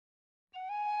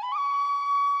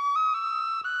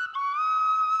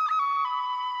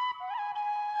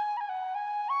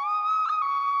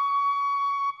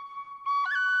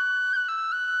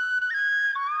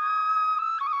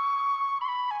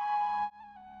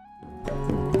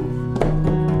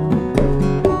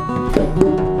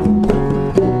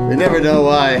never know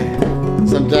why.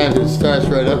 Sometimes it starts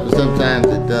right up and sometimes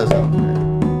it doesn't.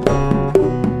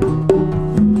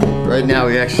 Right now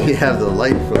we actually have the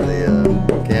light from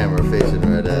the camera facing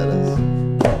right at us.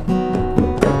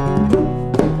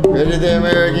 Ready there,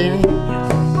 Maroghini?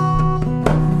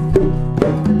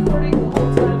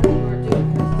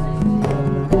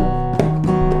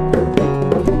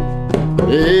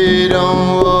 Hey,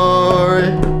 don't worry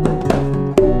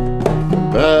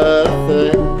about a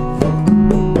thing,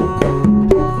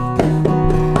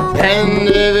 and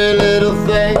every little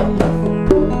thing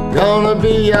gonna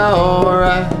be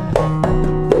alright.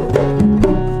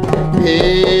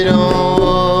 Hey, don't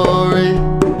worry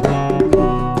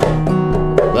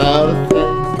about a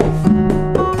thing,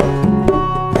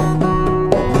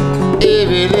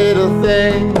 every little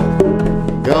thing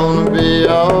gonna be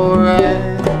alright.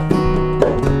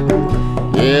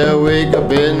 Yeah, wake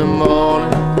up in the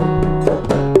morning,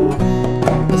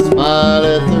 I smile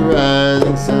at the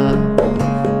rising sun.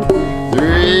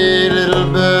 Three little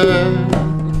birds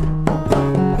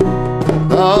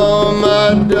on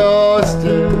my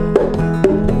doorstep,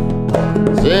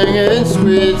 singing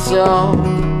sweet songs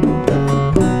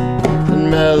and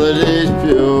melodies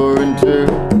pure and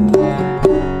true.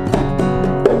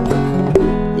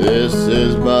 This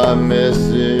is my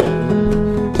message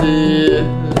to you.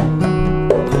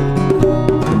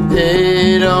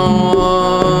 Hey, don't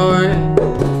worry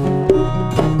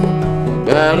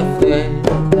about a thing,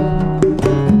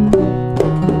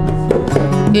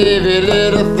 every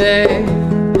little thing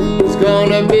is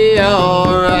gonna be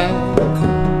alright.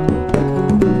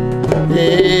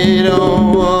 Hey,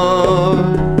 don't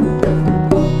worry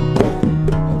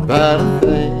about a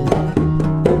thing,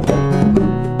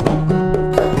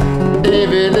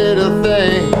 every little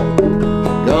thing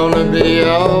gonna be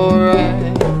alright.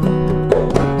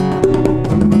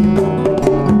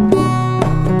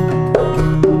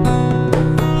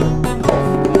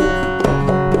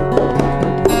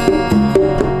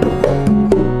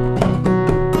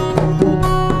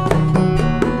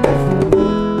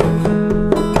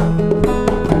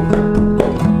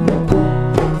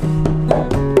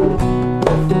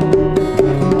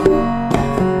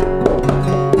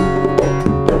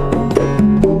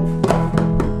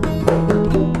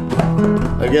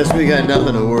 I guess we got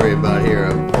nothing to worry about here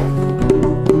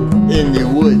in the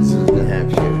woods of New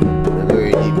Hampshire, the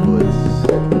very deep woods.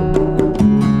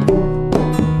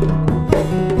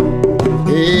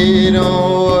 Hey,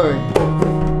 don't worry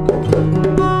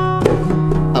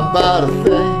about a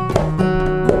thing,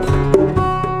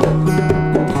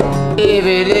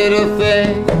 every little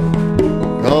thing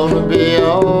gonna be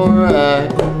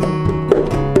alright.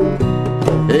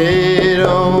 Hey,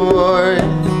 don't worry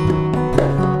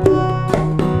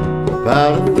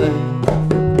about a thing,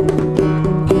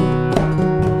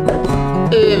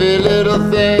 every little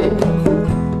thing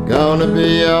gonna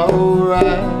be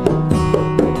alright.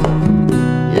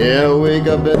 Yeah, wake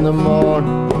up in the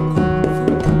morning,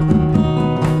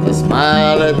 I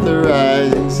smile at the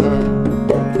rising sun.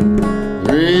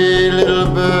 Three little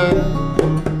birds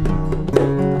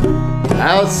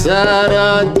outside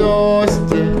our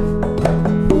doorstep,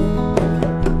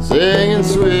 singing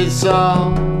sweet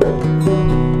songs,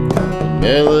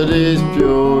 melodies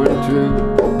pure and true.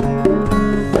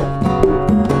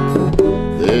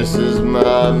 This is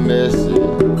my message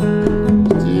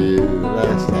to you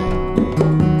last night.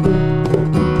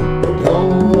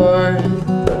 Don't worry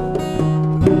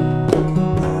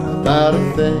about a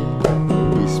thing,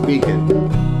 we speaking.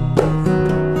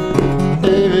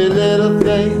 Every little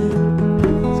thing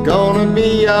is gonna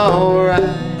be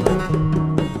alright.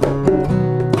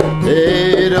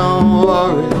 Hey, don't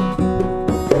worry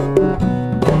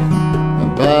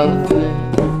about a thing,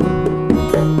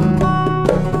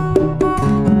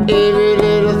 every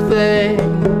little thing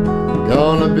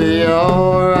gonna be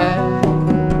alright.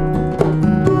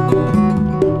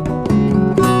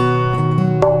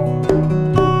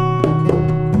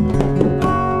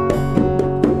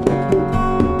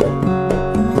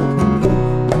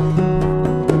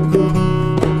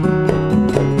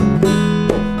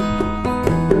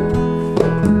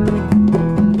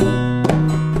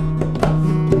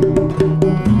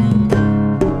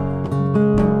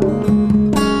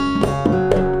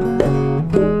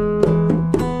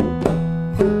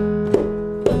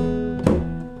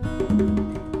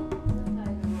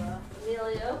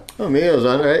 Oh, Emilio's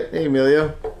on, right? Hey,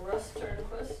 Emilio. Russ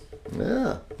Turnquist.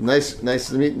 Yeah,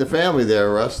 nice meeting the family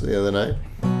there, Russ, the other night.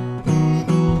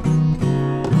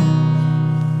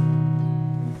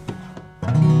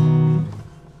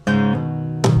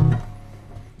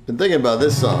 Been thinking about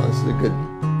this song. It's a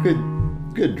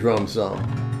good drum song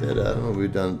that I don't know if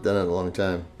we've done it in a long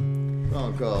time.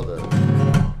 song called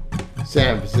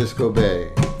San Francisco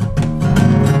Bay.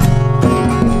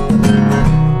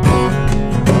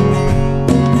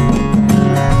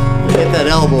 Get that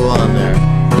elbow on there.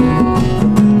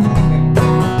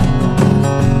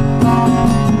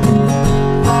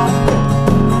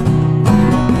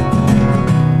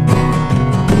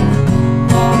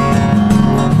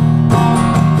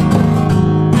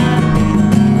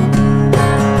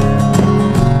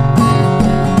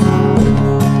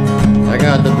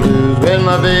 When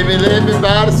my baby left me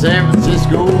by the San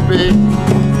Francisco Bay,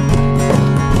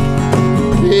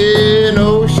 in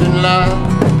ocean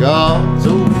line, gone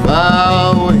so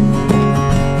far away.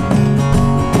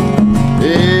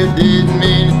 It didn't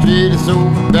mean to treat her so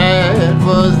bad,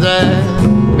 was that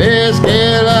best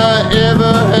girl I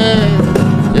ever had.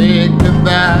 Say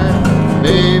goodbye,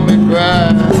 made me cry.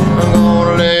 I'm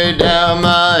gonna lay down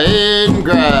my head and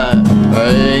cry. I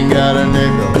ain't got a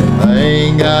nickel, I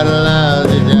ain't got a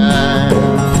lousy dime.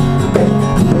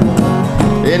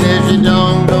 And if she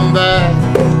don't come back, I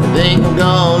think I'm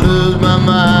gonna lose my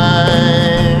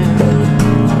mind.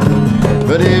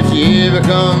 But if she ever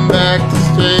come back to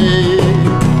stay,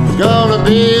 it's gonna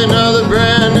be another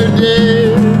brand new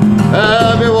day.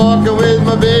 I'll be walking with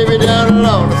my baby down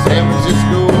along the San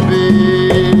Francisco Bay.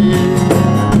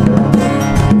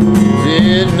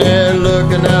 Sitting there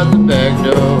looking out the back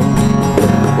door,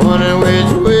 wondering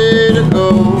which way to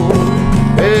go.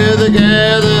 Where they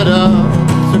gathered up,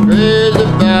 so crazy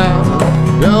about,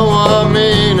 don't want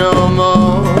me no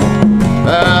more.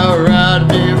 I'll ride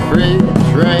me a freight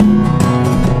train.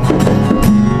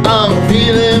 I'm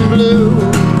feeling blue,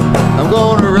 I'm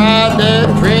gonna ride that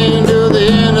train to the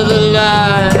end of the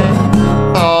line.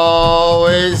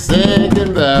 Always thinking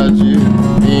about you,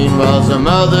 meanwhile some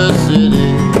other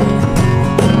city.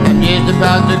 I'm just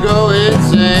about to go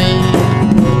insane.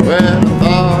 Well, I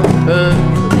thought I heard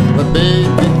my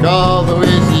baby call the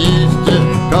way she used to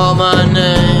call my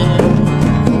name.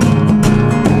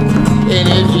 And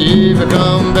if she ever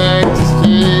come back to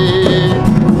stay,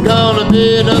 gonna be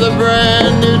another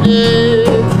brand new day.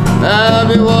 I'll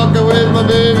be walking with my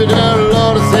baby down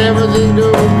along the San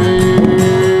Francisco Bay.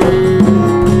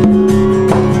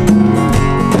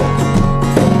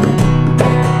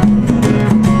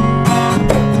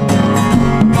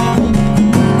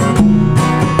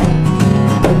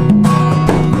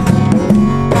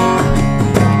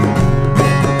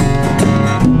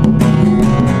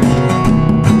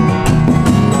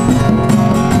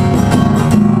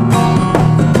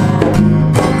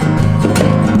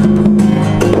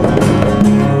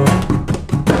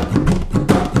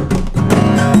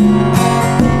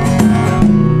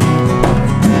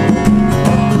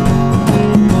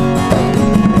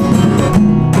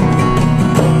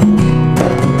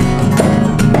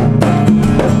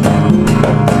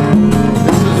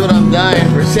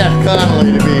 Chef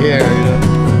Connolly to be here, you know.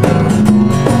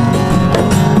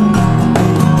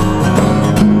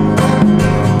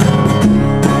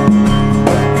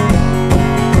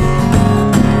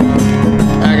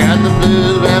 I got the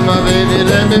blues when my baby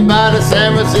left me by the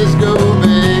San Francisco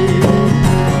Bay.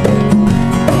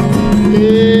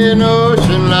 In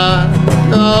ocean line,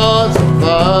 gone so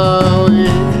far away.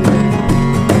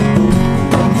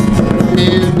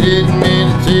 It didn't mean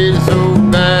to treat her so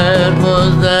bad,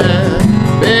 was that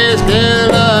best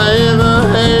girl I ever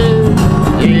had.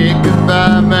 Yeah,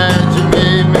 goodbye, man, she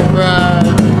made me cry.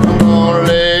 I'm gonna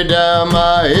lay down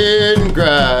my head and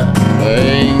cry. I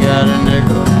ain't got a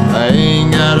nickel, I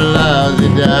ain't got a lousy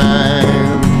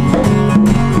dime.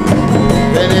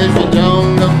 And if you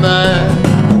don't come back,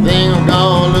 I think I'm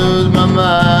gonna lose my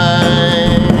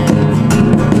mind.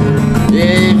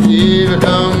 Yeah, if you ever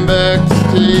come back to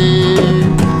stay,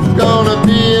 it's gonna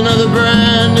be another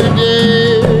brand new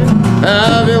day.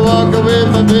 I'll be walking with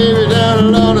my baby down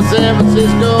along the San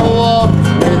Francisco. Walk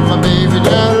with my baby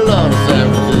down along the San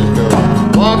Francisco.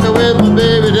 Walking with my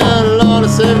baby down along the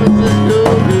San Francisco.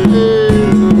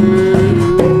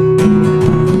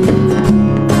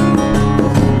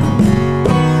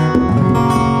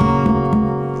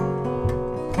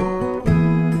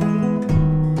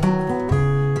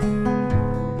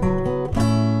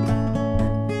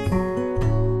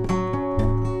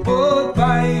 Both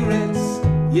pirates,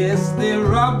 yes, they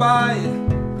robbed I,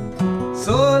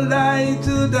 sold I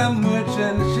to the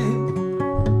merchant ship.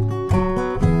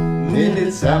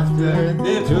 Minutes after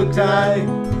they took I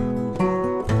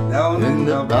down in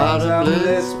the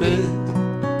bottomless pit.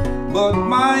 But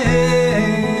my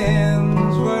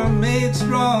hands were made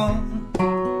strong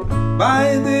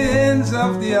by the hands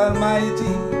of the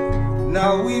Almighty.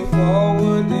 Now we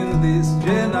forward in this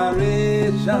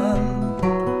generation,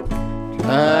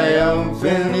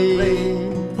 triumphantly,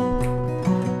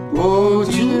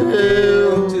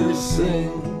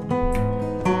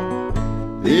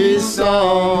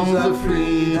 songs of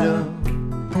freedom,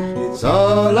 it's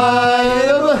all I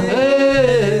ever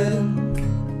had.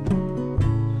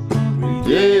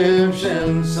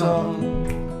 Redemption song,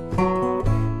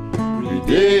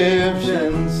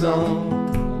 redemption song.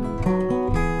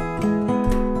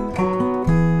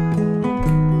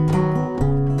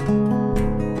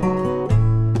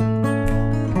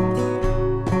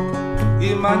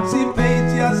 Emancipate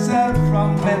yourself from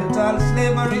mental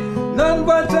slavery. None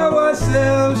but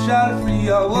ourselves shall free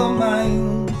our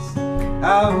minds.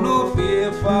 Have no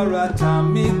fear for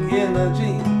atomic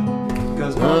energy,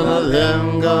 'cause none of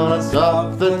them gonna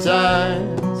stop the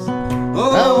times.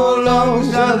 Oh, how long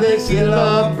shall they kill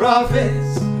our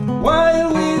prophets while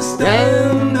we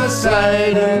stand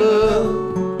aside and look?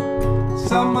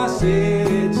 Some might say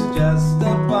it's just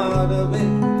a part of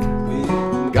it.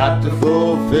 Got to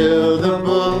fulfill the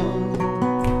book.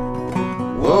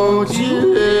 Won't you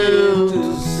live to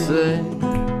sing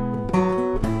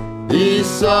these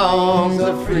songs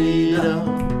of freedom?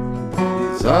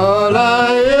 It's all I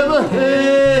ever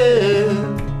had.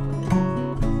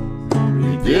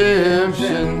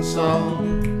 Redemption song,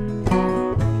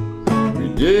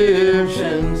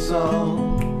 redemption song.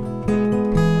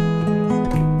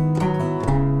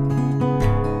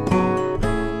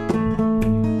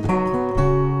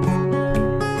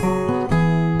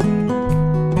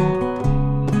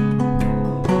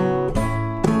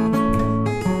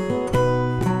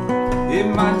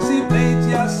 Emancipate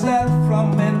yourself from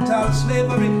mental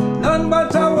slavery. None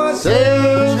but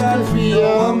ourselves shall free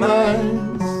our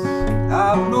minds.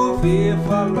 Have no fear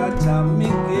for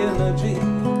atomic energy,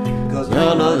 'cause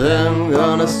none of them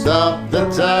gonna stop the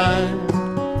time.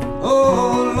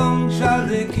 Oh, long shall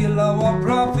they kill our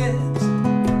prophets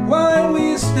while we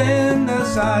stand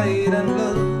aside and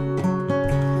look.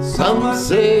 Some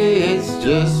say it's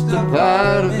just a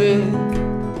part of it.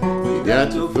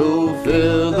 Got to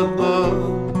fulfill the book.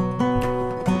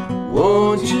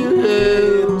 Won't you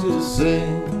help to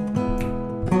sing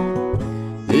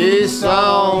these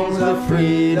songs of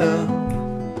freedom?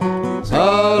 It's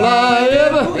all I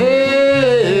ever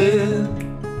had.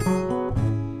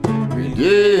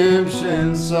 Redemption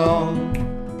song,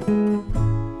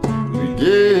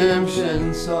 redemption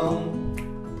song.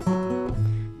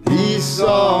 These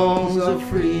songs of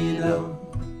freedom,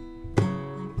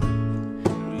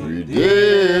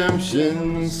 redemption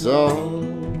song.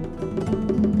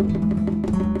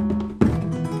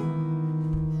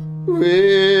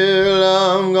 Well,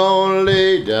 I'm gonna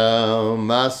lay down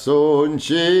my sword and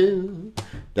chill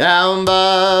down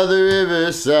by the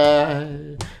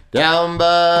riverside, down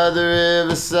by the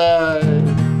riverside,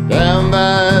 down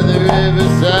by the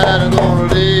riverside. I'm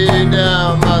gonna lay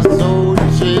down my sword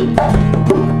and chill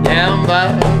down by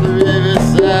the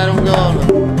riverside. I'm gonna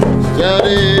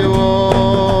study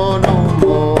war no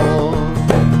more.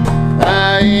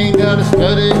 I ain't gotta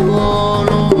study war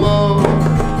no more.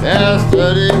 I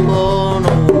study war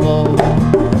no more.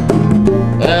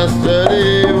 I study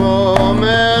war,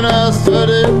 man, I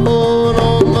study war no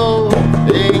more.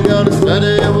 Ain't gotta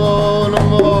study war no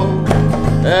more.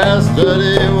 I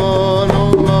study war no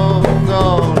more.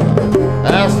 Gonna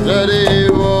I study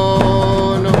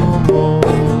war no more.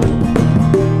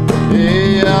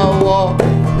 Yeah, I walk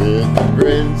with the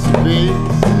Prince of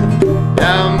Peace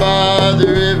down by the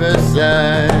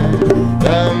riverside,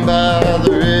 down by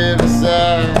the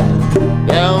riverside,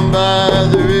 down by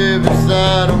the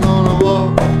riverside. I'm gonna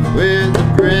walk with the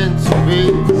Prince of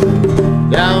Peace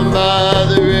down by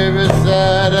the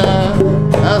riverside.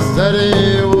 I study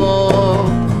war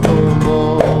no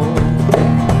more.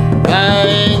 I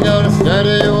ain't gonna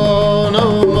study war no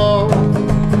more.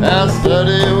 I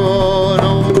study war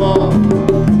no more.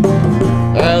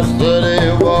 I study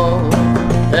war.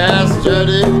 I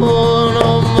study war no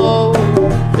more.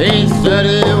 Ain't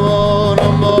study war no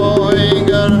more. Ain't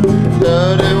gonna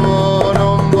study war no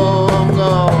more. I'm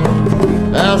gone.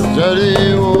 I study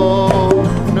war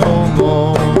no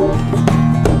more.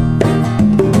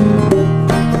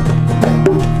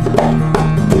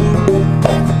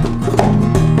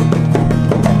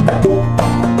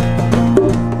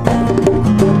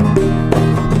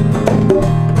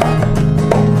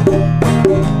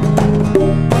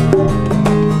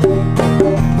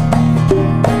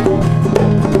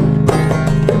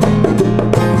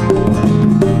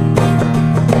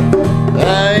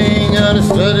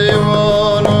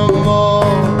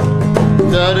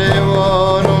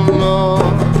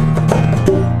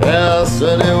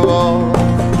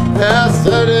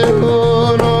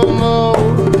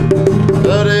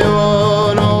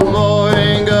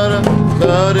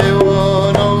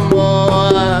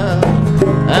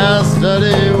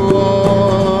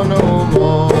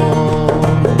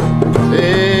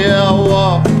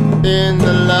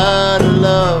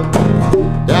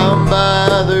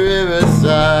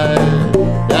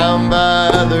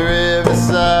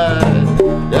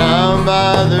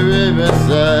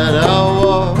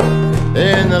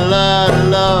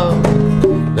 love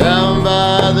down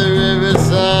by the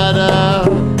riverside.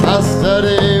 I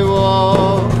study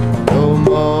war no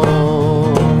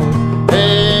more.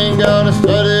 Ain't gonna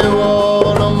study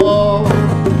war no more.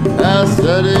 I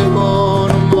study war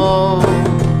no more.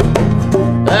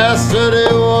 I study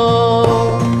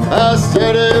war. I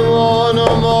study war no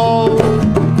more.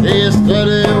 You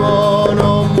study war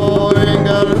no more. Ain't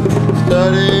gonna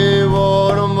study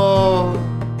war no more.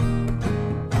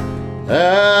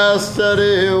 I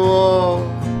study war.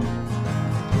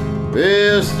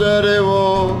 We study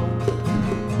war.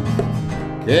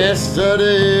 Can't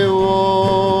study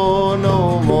war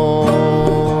no more.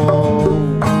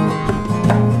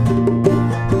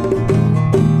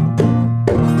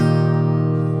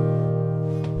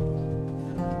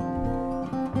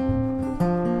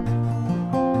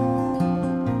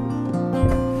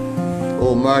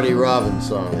 Old Marty Robbins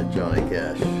song that Johnny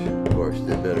Cash, of course,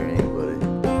 did better than anybody.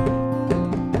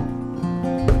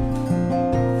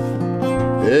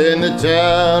 In the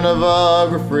town of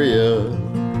Agua Fria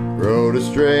rode a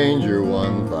stranger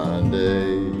one fine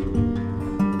day.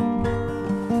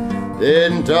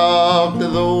 Didn't talk to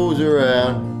those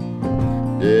around,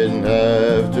 didn't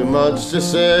have too much to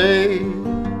say.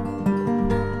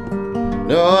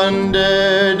 No one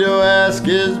dared to ask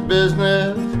his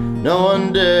business, no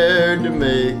one dared to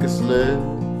make a slip.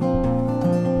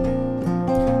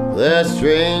 That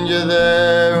stranger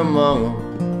there among them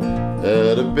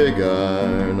had a big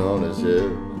iron on his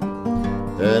hip,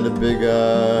 had a big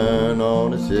iron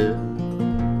on his hip.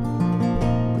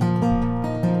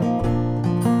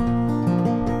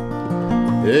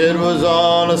 It was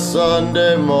on a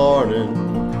Sunday morning,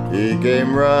 he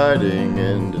came riding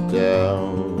into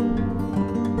town.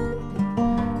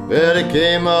 But he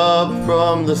came up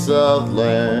from the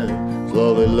Southland,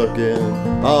 slowly looking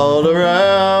all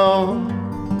around.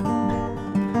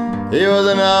 He was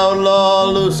an outlaw,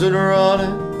 loose and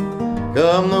running,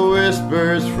 come the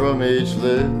whispers from each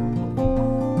lip.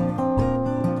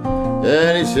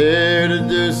 And he's here to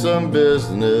do some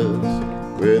business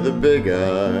with a big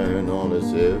iron on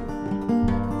his hip,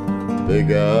 big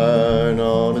iron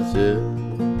on his hip.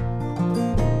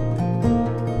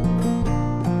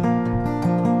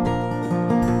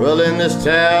 Well, in this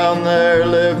town there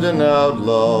lived an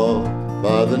outlaw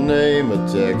by the name of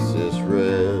Texas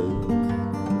Red.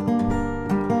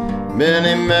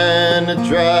 Many men had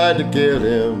tried to kill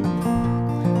him,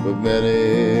 but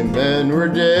many men were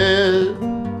dead.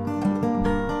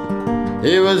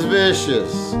 He was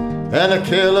vicious and a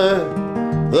killer,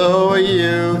 though a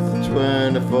youth of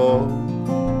 24.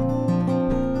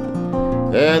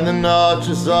 And the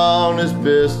notches on his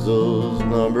pistols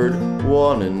numbered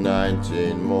 1 and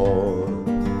 19 more,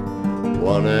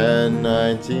 1 and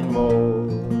 19 more.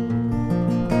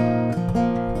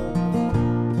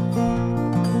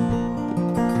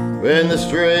 When the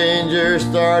stranger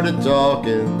started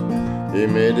talking, he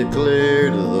made it clear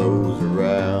to those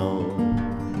around.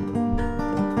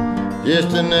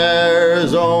 Just an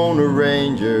Arizona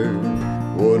Ranger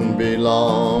wouldn't be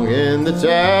long in the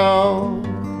town.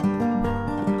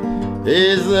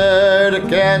 He's there to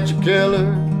catch a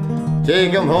killer,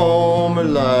 take him home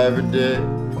alive or dead.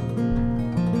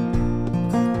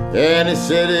 And he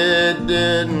said it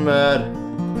didn't matter,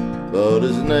 but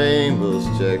his name was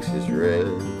Texas Red.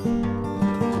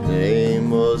 His name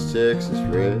was Texas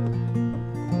Red.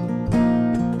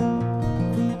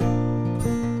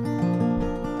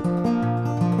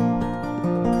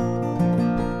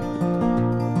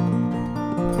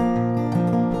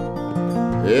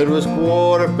 It was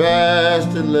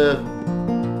 11:15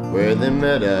 where they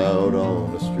met out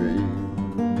on the street.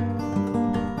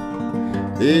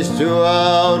 These two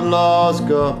outlaws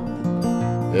come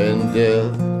and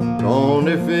death on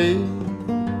their feet.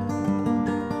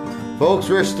 Folks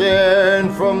were staring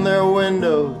from their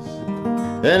windows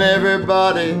and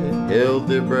everybody held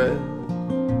their breath.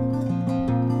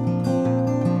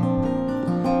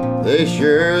 They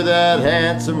sure that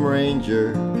handsome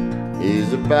ranger,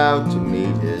 he's about to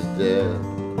meet his death,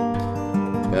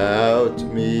 about to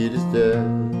meet his death.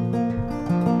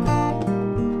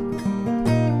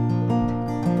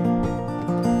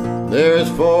 There's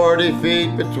 40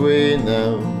 feet between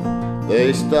them,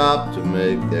 they stopped to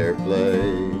make their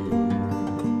play.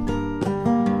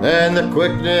 And the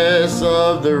quickness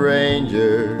of the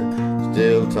ranger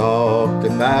still talked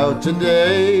about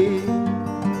today.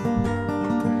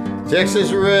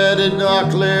 Texas Red had not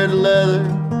cleared the leather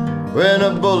when a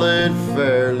bullet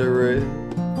fairly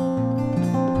ripped.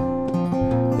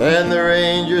 And the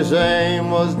ranger's aim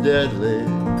was deadly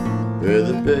with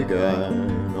a big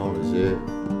iron on his hip,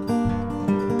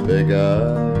 big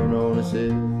iron on his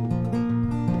hip.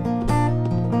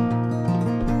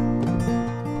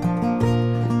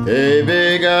 Hey,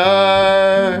 big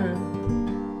iron,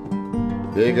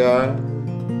 big iron.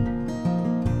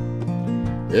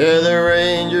 Yeah, the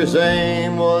Ranger's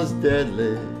aim was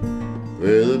deadly,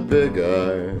 with a big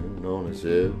iron on his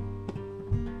hip.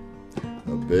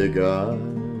 A big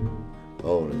iron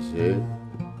on his hip.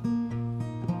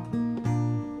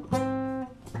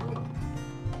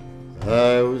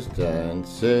 I was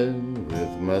dancing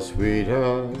with my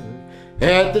sweetheart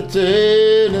at the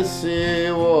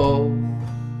Tennessee wall,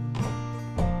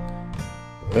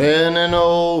 when an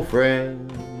old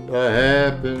friend I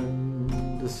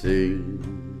happened to see.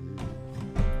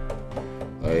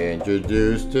 I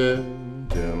introduced him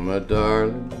to my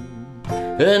darling,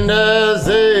 and as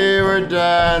they were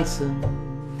dancing,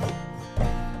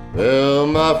 well,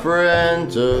 my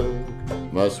friend took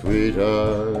my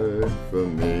sweetheart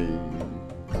from me.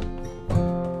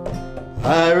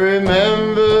 I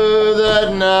remember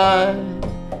that night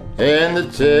and the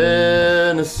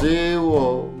Tennessee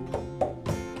wall.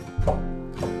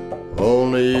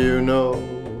 Only you know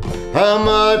how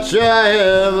much I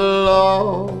have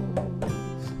lost.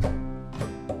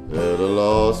 That I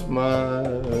lost my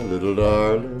little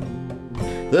darling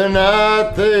the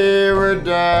night they were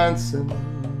dancing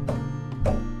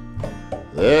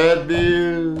that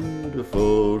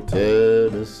beautiful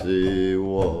Tennessee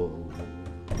wall.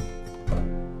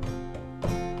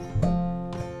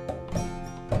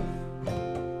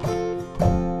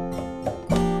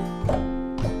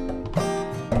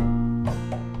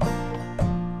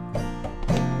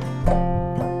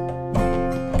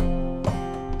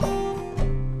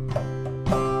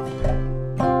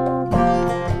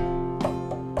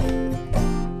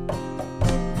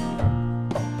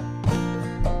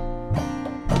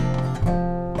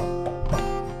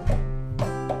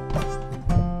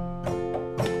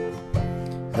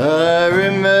 I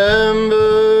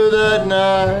remember that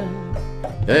night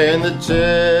and the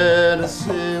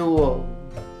Tennessee wall.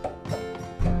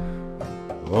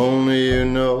 Only you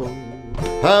know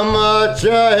how much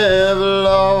I have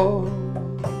lost.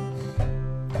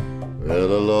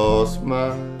 Well, I lost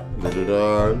my little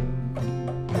darling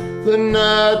the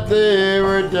night they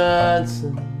were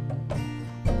dancing.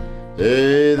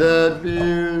 Hey, that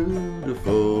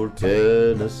beautiful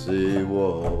Tennessee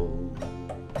wall.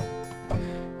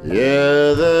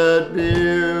 Yeah, that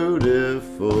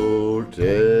beautiful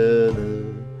Tennessee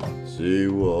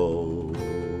wall.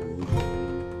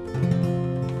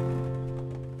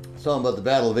 Song about the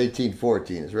Battle of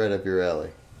 1814 is right up your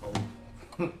alley.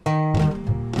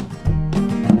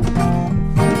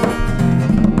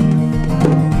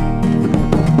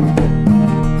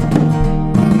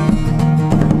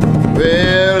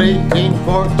 Well,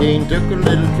 1814 took a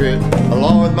little trip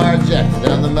along with Mark Jackson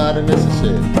down the mighty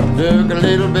Mississippi. Took a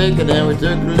little bacon and we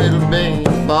took a little beans.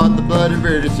 Bought the bloody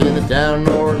British in the town of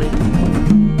New Orleans.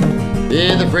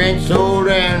 Yeah, the French told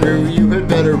Andrew, you had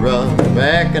better run.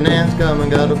 Backhand's coming,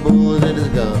 got a bullet in his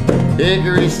gun.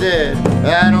 Hickory said,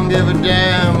 I don't give a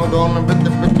damn. We're gonna put the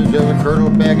britches of a Colonel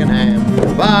Pakenham.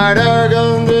 Fired our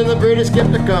guns and the British kept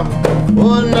it coming.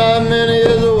 One not many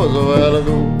years it was a while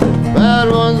ago.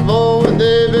 Bad ones more when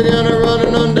they began to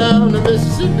running on down the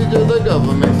Mississippi to the Gulf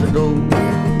of Mexico.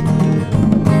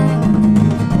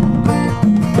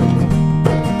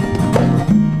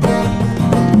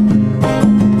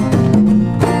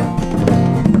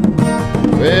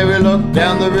 Well, we looked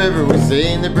down the river, we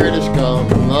seen the British come.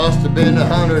 Must have been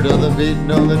 100 of them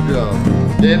beating on the drum.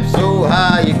 Dipped so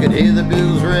high you could hear the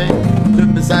bugles ring.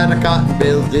 Stood beside the cotton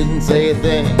bales, didn't say a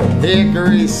thing.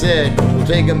 Hickory said, we'll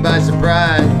take them by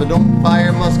surprise, but don't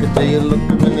fire musket till you look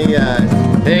them in the eyes.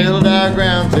 Held our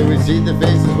ground till we see the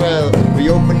faces well. We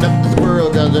opened up the squirrel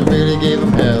guns and really gave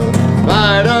them hell.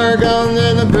 Fired our guns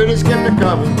and the British kept it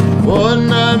coming. One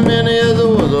not many as it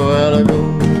was a while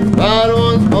ago. Fired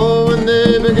once more when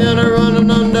they began to running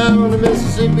on down the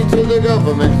Mississippi to the Gulf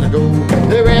of Mexico.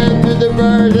 They ran through the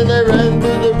bars and they ran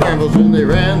through the brambles and they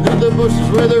ran through the bushes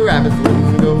where the rabbits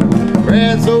wouldn't go.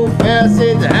 Ran so fast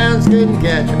that the hounds couldn't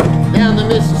catch them. Down the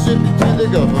Mississippi to the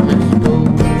Gulf of Mexico.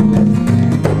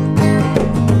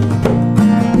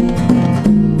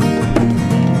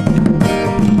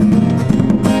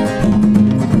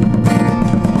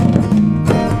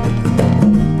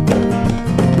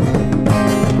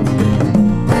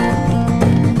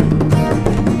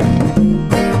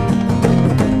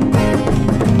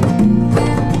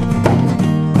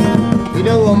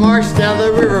 We'll march down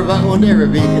the river, but we'll never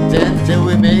be content till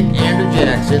we make Andrew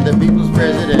Jackson the people's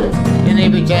president. And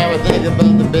every time I think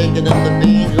about the bacon and the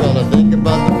beans, well, I think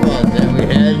about the fun that we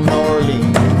had in New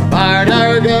Orleans. Fired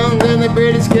our guns and the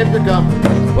British kept it coming.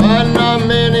 Wasn't not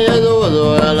many as it was a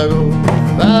while ago.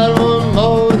 About one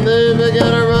more and they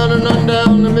began to running on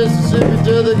down the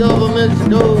Gulf of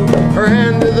Mexico.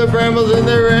 Ran through the brambles and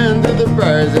they ran through the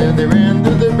briars, and they ran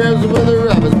through the brambles where the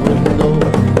rabbits wouldn't go.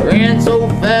 Ran so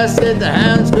fast that the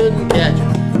hounds couldn't catch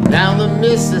her, down the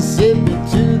Mississippi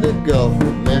to the Gulf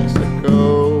of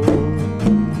Mexico.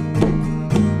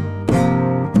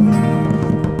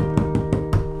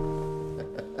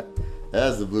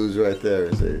 That's the blues right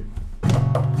there, see?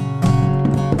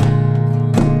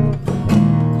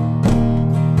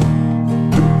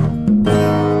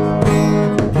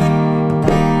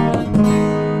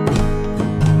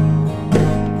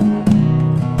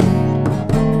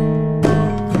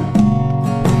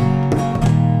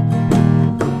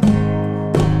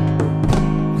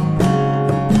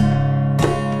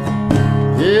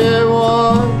 Yeah,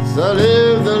 once I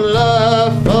lived the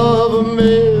life of a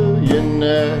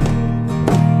millionaire.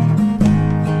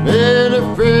 Made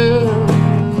a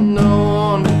friend, no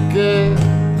one to care.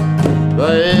 If I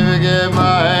ever get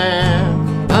my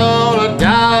hand on a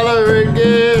dollar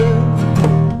again,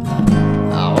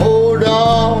 I hold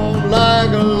on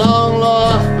like a long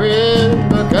lost friend,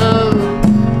 because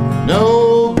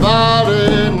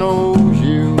nobody knows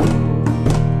you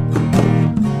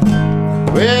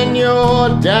when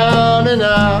you're down and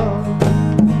out.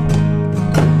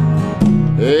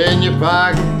 In your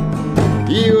pocket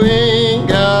you ain't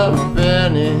got a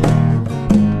penny.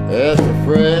 As for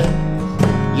friends,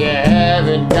 you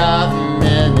haven't got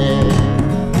many.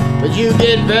 But you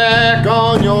get back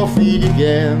on your feet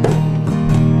again.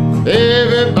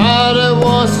 Everybody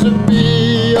wants to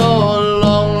be your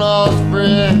long lost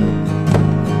friend.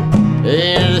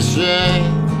 Ain't it a shame?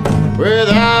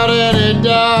 Without any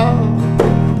doubt,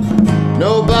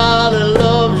 nobody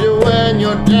loves you when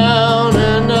you're down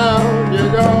and out. You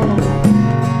go.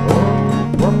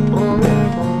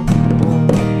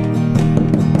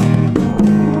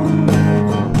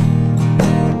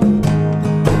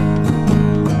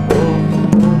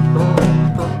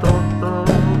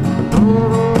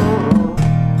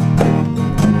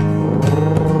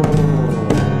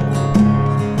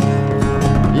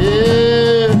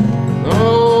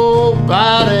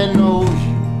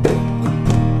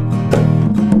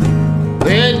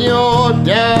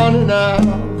 Down and out.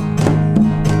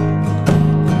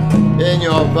 In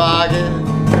your pocket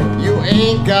you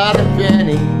ain't got a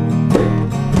penny.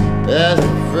 As a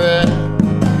friend,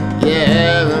 you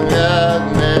haven't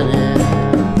got many.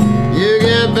 You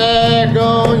get back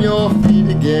on your feet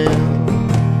again.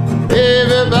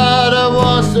 Everybody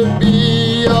wants to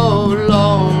be your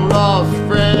long lost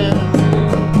friend.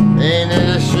 Ain't it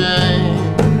a shame?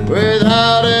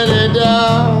 Without any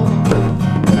doubt,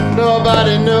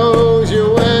 nobody knows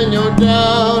you when you're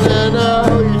down and out.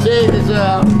 You take us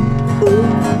out.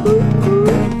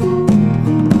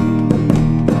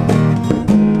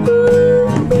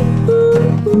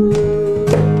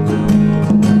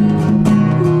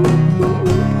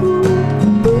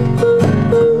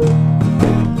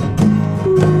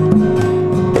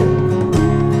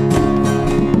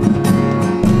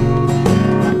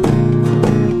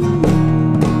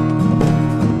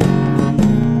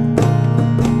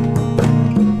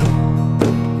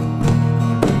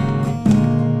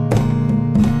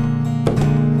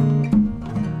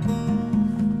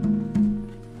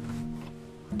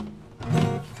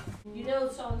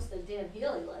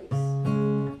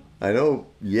 I know,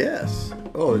 yes.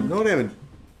 Oh, no, I haven't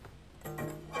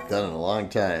done in a long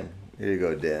time. Here you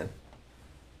go, Dan.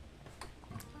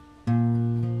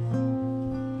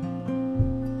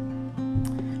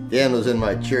 Dan was in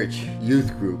my church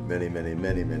youth group many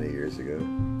years ago.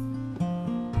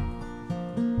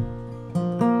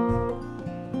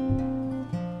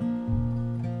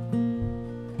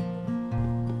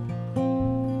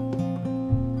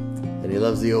 And he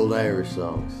loves the old Irish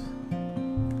songs.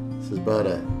 This is about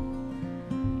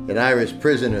an Irish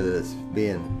prisoner that's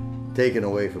being taken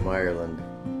away from Ireland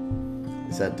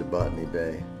and sent to Botany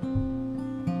Bay.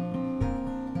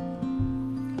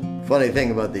 Funny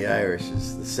thing about the Irish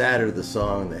is the sadder the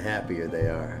song, the happier they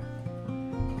are.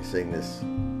 You sing this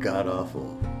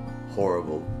god-awful,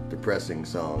 horrible, depressing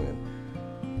song,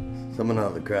 and someone out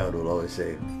of the crowd will always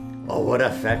say, "Oh, what a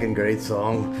fucking great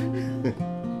song."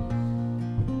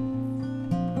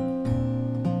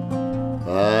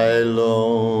 By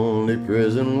lonely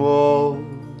prison wall,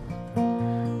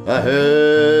 I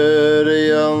heard a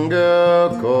young girl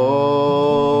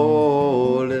calling.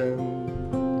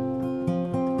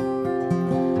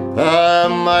 Ah,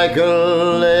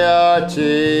 Michael, they are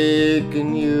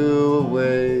taking you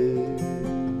away.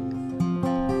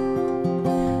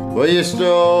 Well, you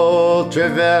stole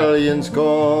Trevelyan's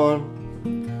corn,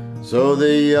 so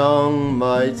the young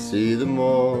might see the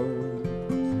morn.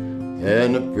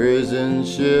 And the prison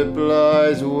ship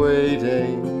lies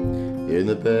waiting in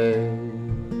the bay.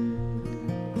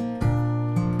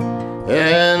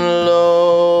 And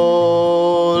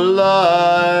low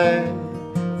lie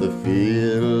the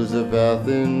fields of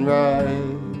Athenry,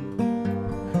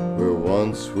 where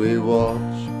once we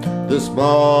watched the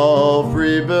small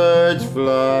free birds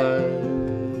fly.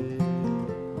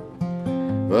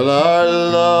 Well, our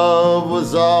love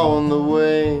was on the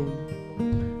wing,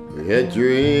 we had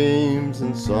dreams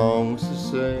and songs to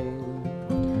sing.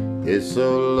 It's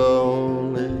so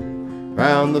lonely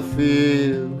round the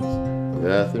fields of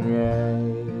Athenry.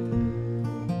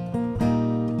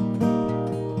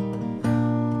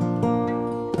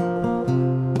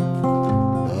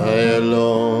 By a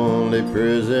lonely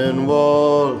prison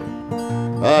wall,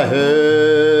 I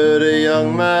heard a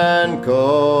young man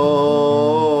calling,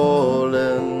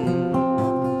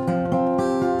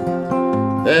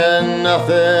 and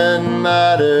nothing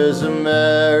matters,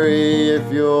 Mary,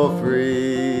 if you're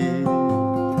free.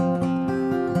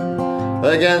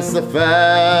 Against the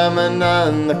famine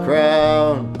and the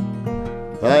crown,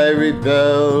 I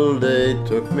rebelled, they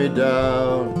took me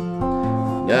down.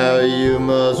 Now you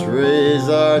must raise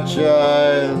our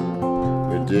child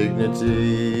with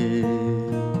dignity.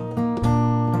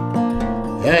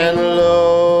 And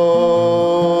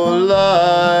low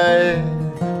lie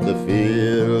the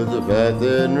fields of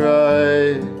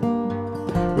Athenry,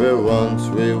 where once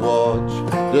we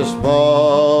watched the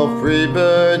small free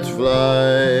birds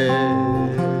fly.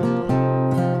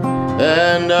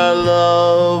 And our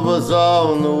love was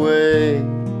on the way,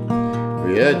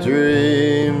 we had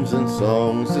dreams and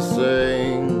songs to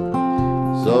sing.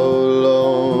 So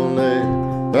lonely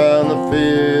round the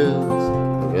fields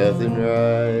of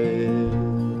Athenry.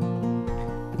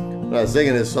 When I was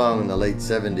singing this song in the late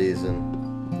 70s and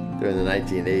during the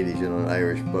 1980s, you know, in an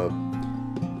Irish pub,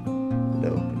 you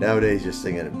know, nowadays just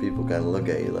singing it, people kind of look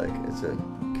at you like it's a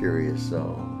curious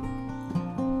song.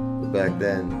 But back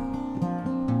then,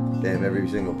 damn, every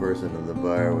single person in the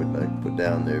bar would like put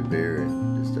down their beer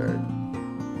and just start.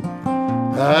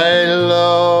 I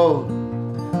low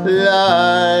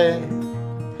lie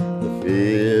the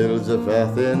fields of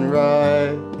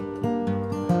Athenry,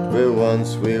 where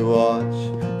once we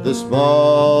watched the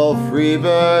small free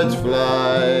birds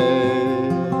fly.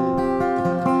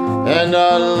 And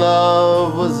our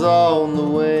love was on the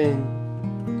wing,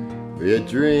 we had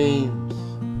dreams,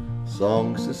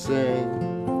 songs to sing.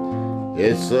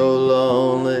 It's so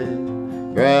lonely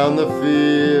round the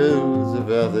fields of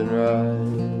Athenry.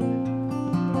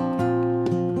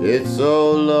 It's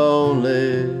so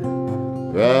lonely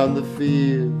round the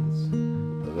fields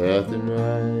of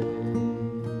Athenry.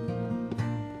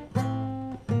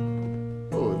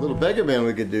 Oh, a little beggar man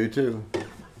we could do too.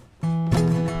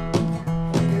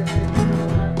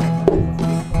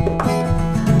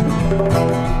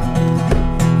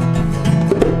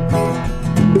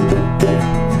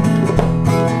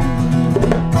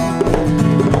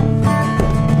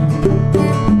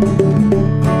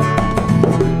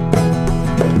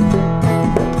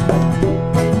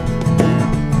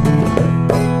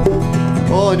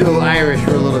 I'll do Irish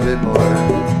for a little bit more.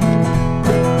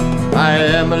 I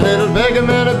am a little beggar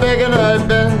man, a begging I've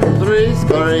been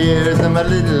 70 years in my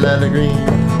little Ella Green.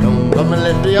 Don't come and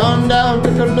let me on down to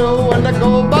Canoe and I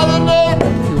go by the name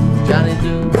Johnny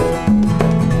Do.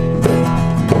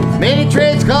 Many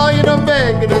trades call you no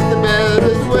beggar, it's the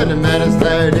best. When a man is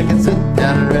tired, he can sit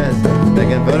down and rest.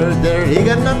 Begging for his dinner, he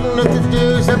got nothing left to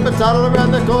do except a toddle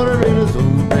around the corner in his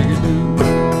old beggar do.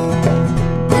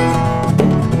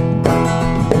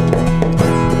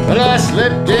 Well, I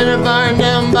slept in a barn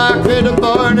down by a cradle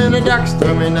barn in a dark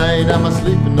stormy night. I'm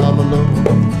a-sleeping all alone,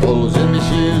 holes in my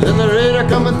shoes and the rain are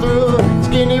coming through.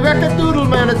 Skinny record-doodle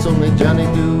man, it's only Johnny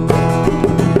Do.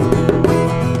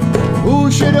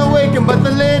 Who should awaken but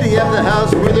the lady of the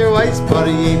house with her white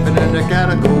spotty apron and her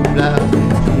calico blouse?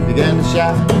 She began to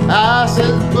shout, I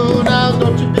said, "Boo, now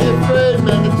don't you be afraid,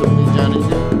 man, it's only Johnny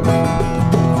Do."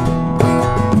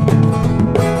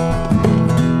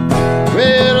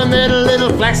 Well, I met a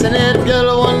little flaxen-haired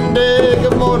girl one day.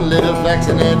 Good morning, little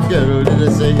flaxen-haired girl, did I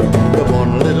say? Good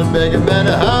morning, little beggar man,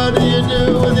 how do you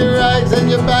do? With your rags and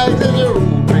your bags and your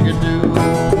old brigadoo.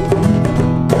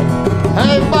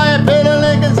 I buy a pair of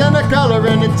leggings and a collar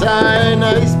and a tie,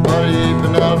 nice body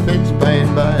apron, I'll fetch by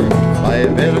and by. Buy a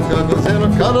pair of goggles and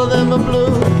I'll color them a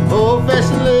blue.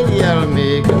 Old-fashioned lady, I'll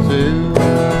make her too.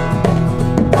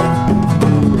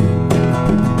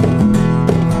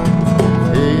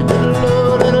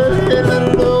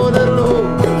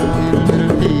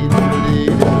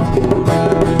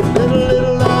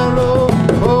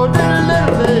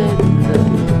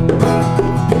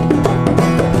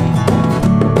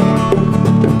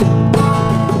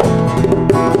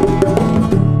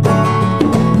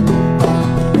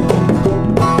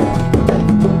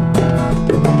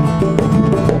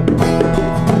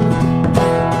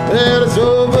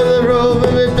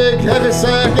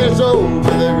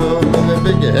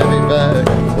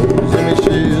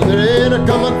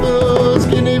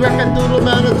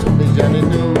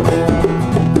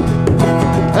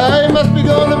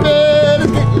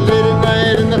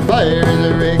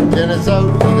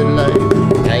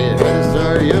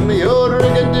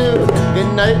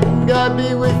 night and God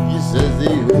be with you, says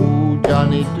the old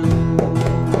Johnny Doo.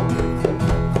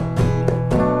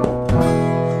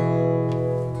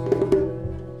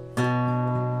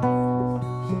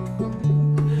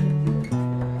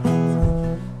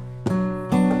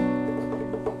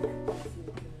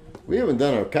 We haven't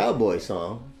done our cowboy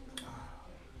song.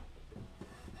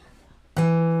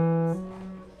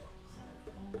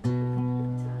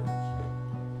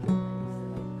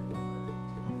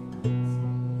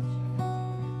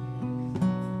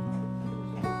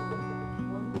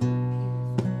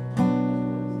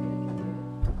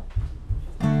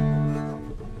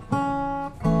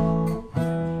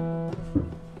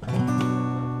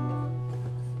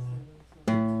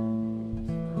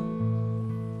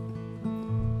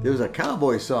 There was a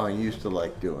cowboy song you used to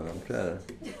like doing. I'm trying to.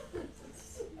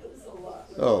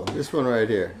 Oh, this one right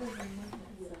here.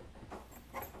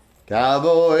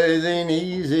 Cowboys ain't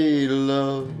easy to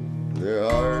love, they're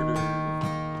harder.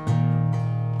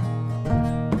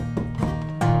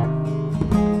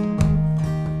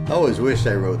 I always wished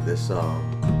I wrote this song.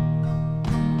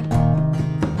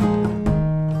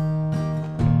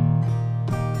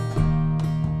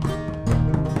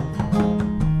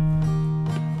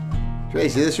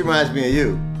 Tracy, this reminds me of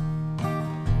you.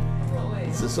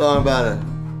 It's a song about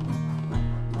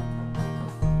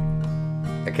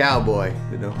a cowboy,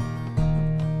 you know.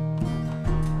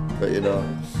 But you know,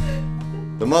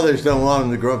 the mothers don't want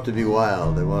them to grow up to be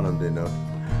wild. They want them to, you know.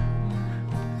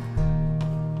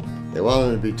 They want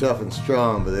them to be tough and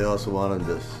strong, but they also want them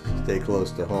to stay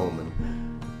close to home. And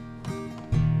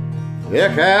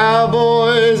yeah,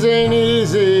 cowboys ain't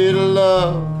easy to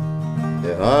love.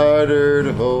 They're harder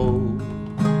to hold.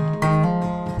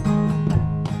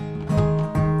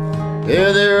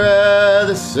 Yeah, they'd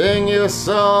rather sing you a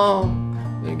song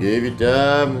than give you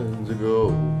diamonds of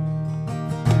gold.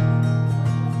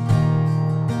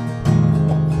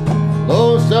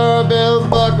 Lone Star belt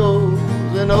buckles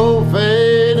and old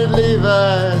faded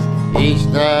Levi's. Each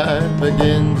night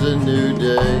begins a new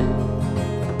day.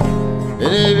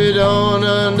 And if you don't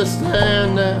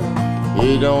understand that,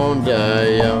 you don't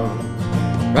die young.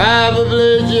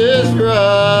 Probably just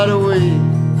right away.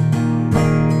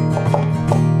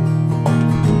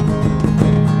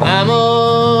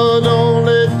 Mama, don't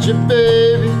let your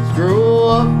babies grow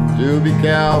up to be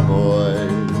cowboys.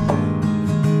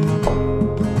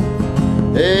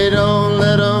 Hey, don't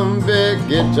let them pick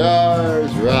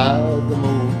guitars, ride them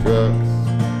old trucks.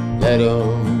 Let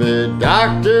them be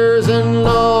doctors and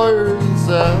lawyers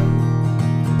inside.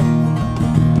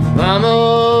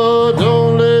 Mama,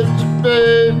 don't let your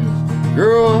babies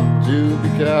grow up to be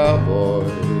cowboys.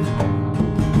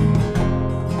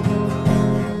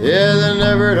 Yeah, they're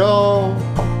never at home,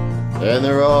 and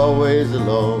they're always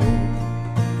alone,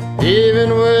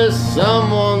 even with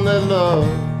someone they love.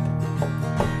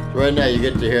 So right now you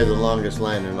get to hear the longest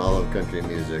line in all of country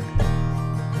music.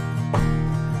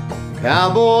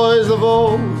 Cowboys of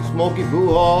old, smoky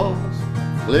boo-haws,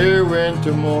 clear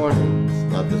winter mornings.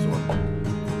 Not this one.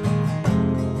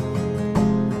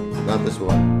 Not this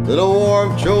one. Little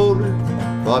warm children,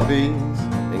 puppies,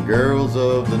 and girls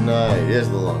of the night. Here's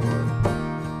the long one.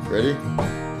 Ready?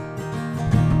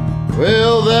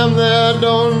 Well, them that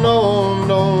don't know 'em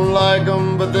don't like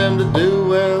 'em, but them that do,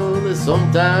 well, they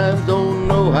sometimes don't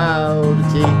know how to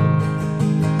take 'em.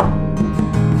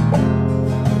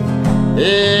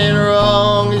 Ain't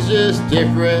wrong, he's just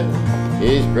different.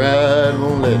 His pride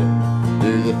won't let him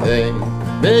do the thing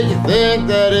make you think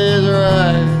that is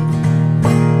right.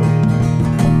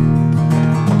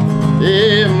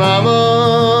 Hey,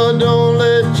 mama, don't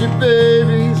let your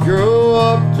babies grow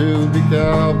up to be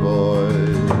cowboys.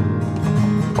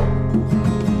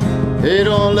 Hey,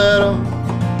 don't let them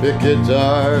pick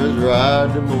guitars,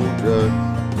 ride them old trucks.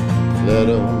 Let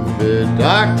them be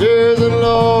doctors and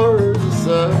lawyers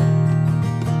aside.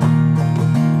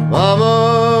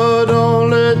 Mama, don't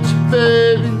let your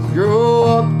babies grow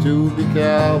up to be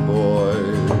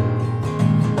cowboys.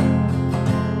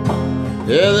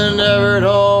 Yeah, they're never at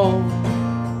home,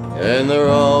 and they're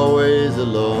always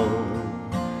alone,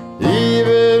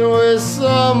 even with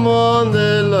someone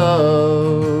they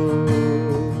love.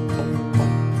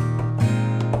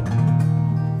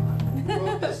 Who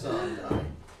wrote this song, Johnny?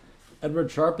 Edward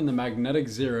Sharpe and the Magnetic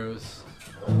Zeros.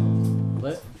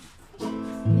 Lit?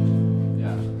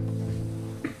 Yeah.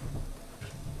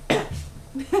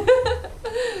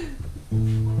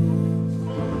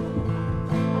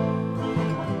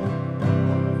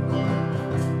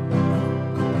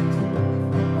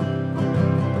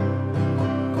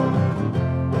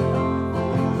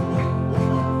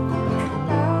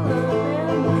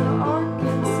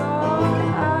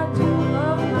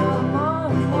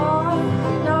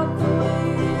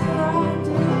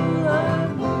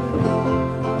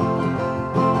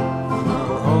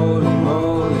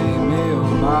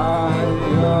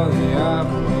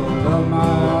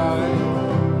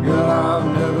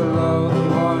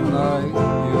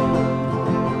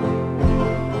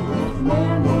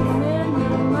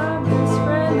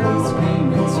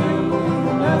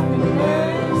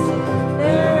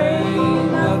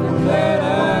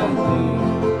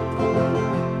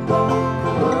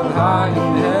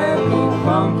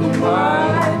 pumpkin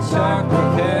pie,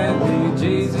 chocolate candy,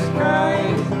 Jesus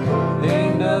Christ,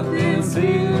 ain't nothing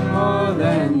sweeter more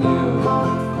than you.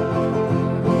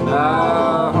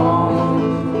 Now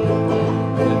home,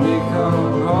 let me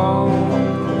come home.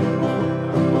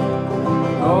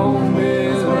 Home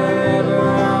is wherever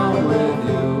I'm with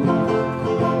you.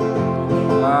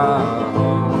 Now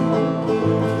home,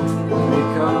 let me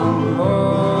come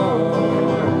home.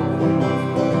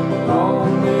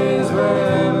 Home is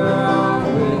wherever I'm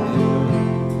with you.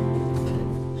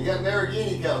 You got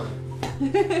Maroghini coming.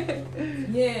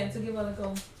 Yeah, so give her a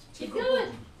go. Keep going.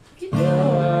 Keep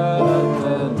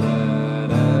going.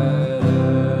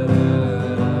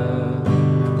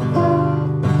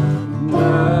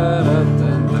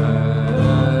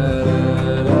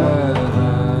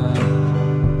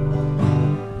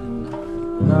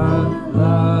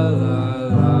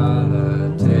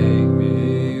 Take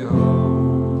me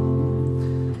home.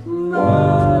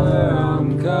 Mother,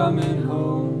 I'm coming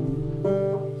home.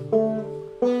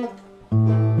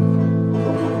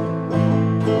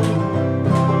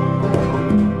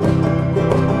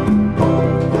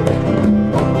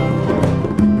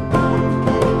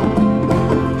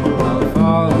 I'll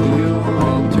follow you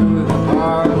into the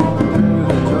park, through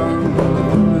the jungle,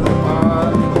 through the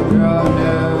park. Girl, I've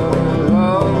never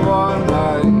loved one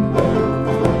like you.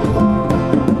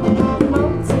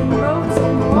 Moats and roads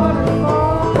and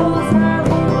waterfalls,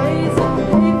 alleyways and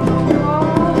paved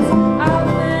walls. I've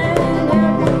been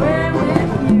everywhere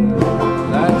with you.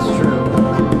 That's true.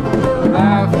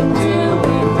 Laugh until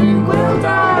we think we'll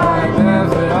die.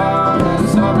 Barefoot on a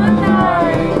summer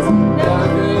night. Never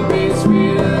could be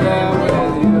sweeter than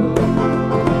with you.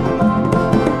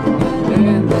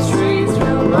 In the streets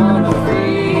we'll run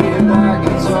free, like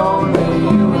it's only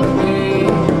you and me.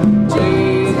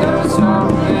 Geez, there's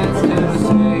something to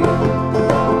see.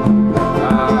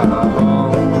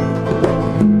 Home,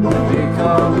 let me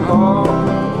come home.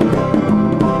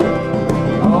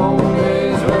 Home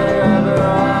is wherever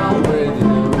I'm with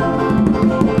you.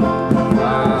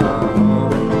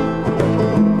 Home,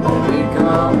 let me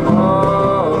come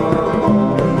home.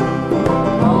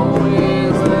 Home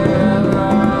is wherever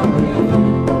I'm with you.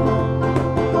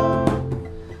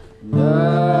 Da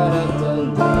da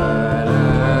da da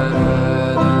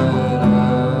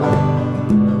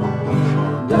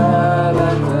da da da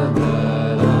da da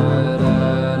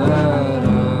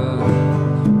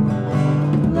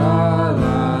la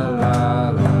la la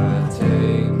la,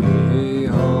 take me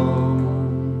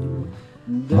home.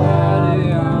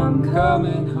 Daddy, I'm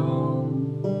coming home.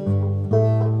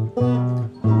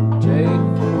 Jade,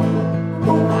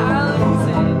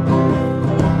 Allison,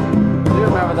 Do you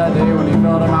remember that day when you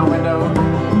fell out of my window?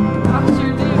 I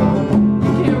sure do.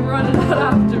 You came running out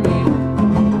after me.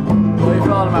 Well, you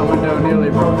fell out of my window, nearly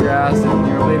broke your ass, and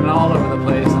you were bleeding all over the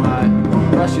place, and I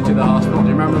rushed you to the hospital. Do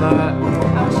you remember that? I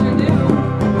sure do.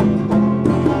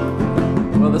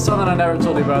 Well, there's something I never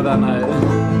told you about that night.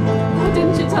 Why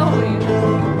didn't you tell me?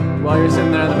 While you're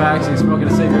sitting there in the backseat smoking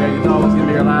a cigarette, you thought it was gonna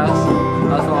be your last. I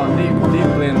was falling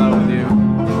deeply in love with you,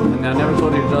 and I never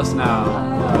told you just now.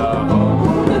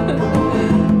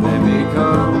 let me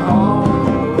come home.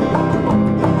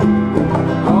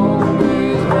 Home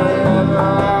is wherever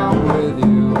I'm with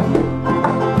you.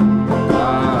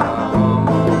 Home,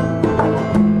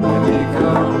 let me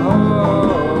come home.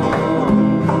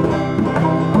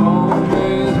 Home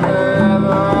is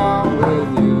wherever I'm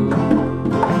with you.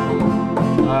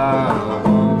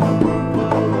 Home,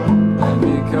 let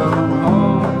me come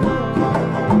home.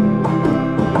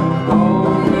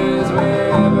 Home is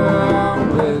wherever I'm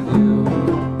with you.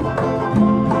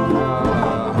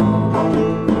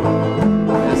 Home,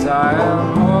 yes I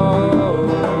am home.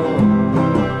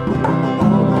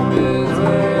 Home is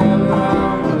wherever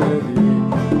I'm with you.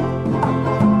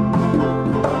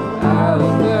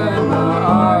 Alabama,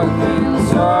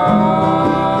 Arkansas.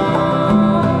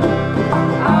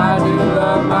 I do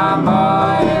love my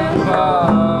ma and pa.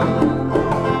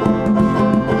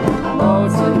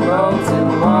 Boats and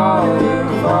waterfalls,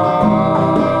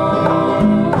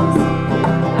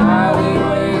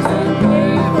 alleyways and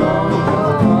paved roads.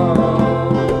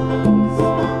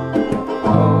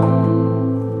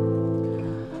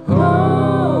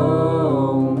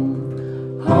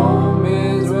 Home, home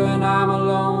is when I'm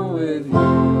alone with you.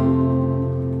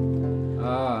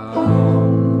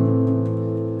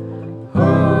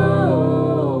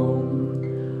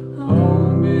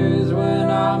 Home is when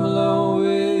I'm alone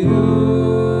with you.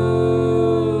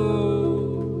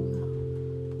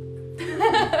 Do you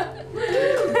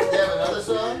have another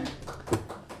song?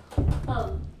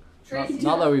 Tracy's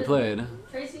Not that we husband- played.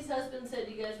 Tracy's husband said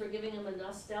you guys were giving him a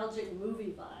nostalgic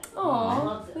movie vibe. Aw,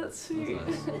 Loved it. That's sweet.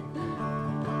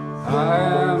 I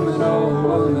am an old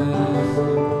woman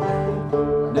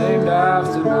named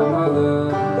after my mother.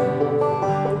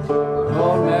 An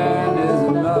old man is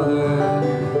another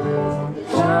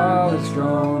child that's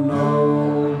grown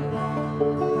old.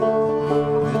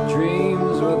 It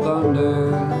dreams with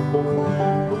thunder,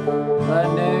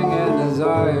 lightning and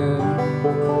desire.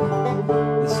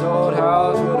 This old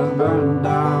house would have burned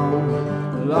down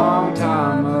a long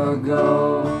time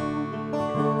ago.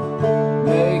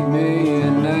 Make me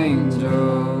an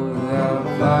angel that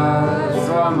flies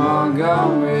from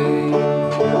Montgomery.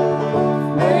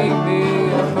 Make me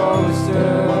a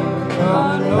poster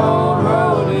of an old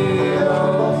rodeo.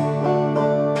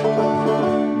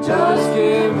 Just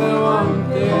give me one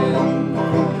thing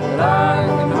that I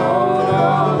can hold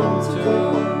on to.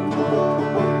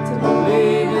 To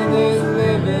believe in this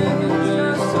living is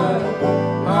just a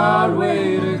hard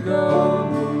way to go.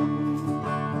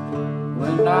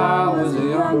 When I was a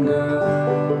young girl,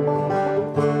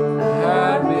 I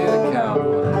had me a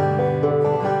cowboy.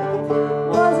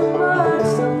 Wasn't much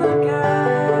to look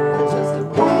at, just a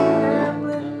plain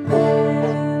rambling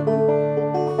man.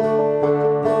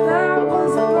 That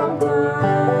was a long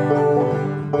time,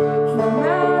 no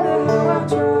matter how I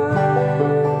tried.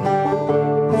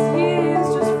 These years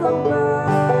just flow by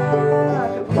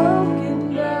like a broken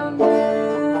down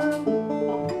dam.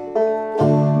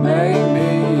 Make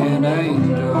me an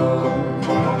angel,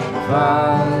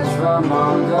 flies from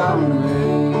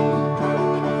Montgomery.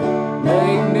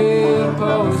 Make me a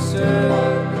poster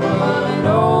of an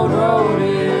old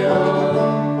rodeo.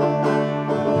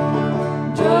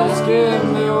 Just give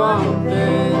me one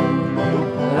thing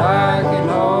that I can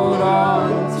hold on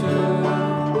to.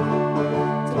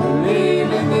 To believe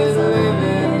in this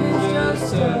living is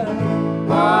just a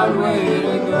hard way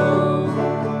to go.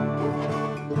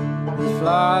 There's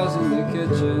flies in the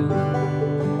kitchen,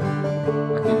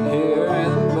 I can hear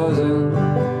him buzzing.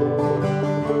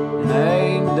 And I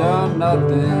ain't done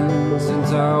nothing since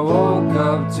I woke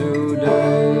up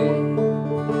today.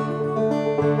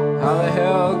 How the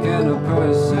hell can a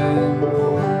person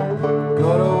go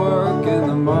to work in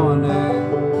the morning,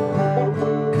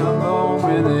 come home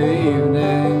in the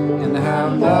evening, and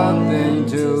have nothing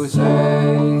to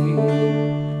say?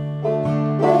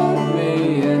 Make me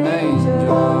an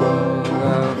angel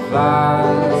that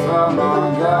flies from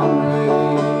Montgomery.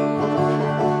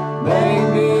 Make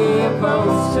me a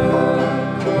poster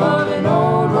of an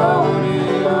old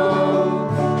rodeo.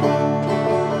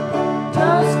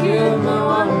 Just give me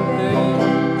one thing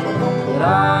that I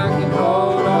can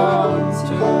hold on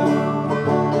to.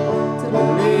 To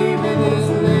believe in this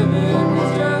living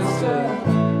is just a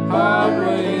hard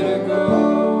way to go.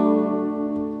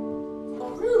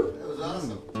 That was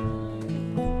awesome.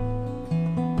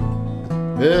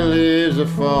 The leaves are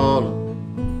falling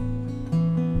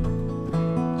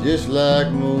just like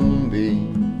moonbeams.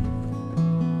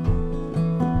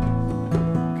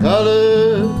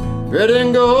 Colors red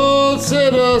and gold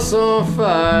set us on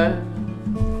fire,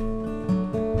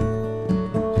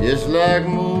 just like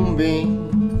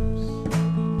moonbeams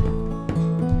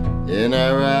in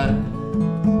our eyes.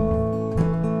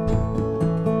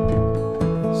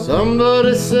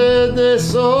 Somebody said they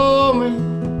saw me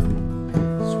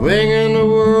swinging the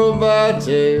world by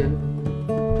tail,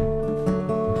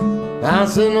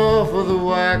 bouncing off of the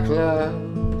white cloud.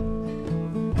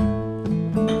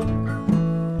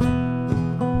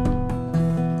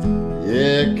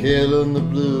 Yeah, killing the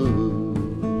blues.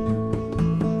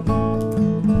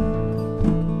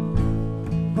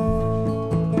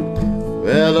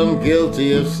 Well, I'm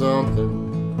guilty of something.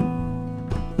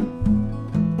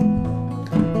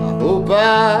 I hope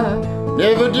I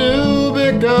never do,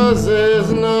 because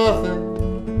there's nothing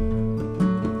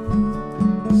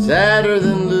sadder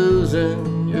than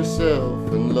losing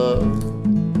yourself in love.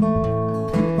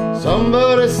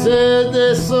 Somebody said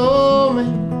they saw me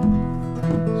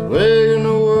swinging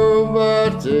the world by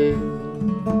tail,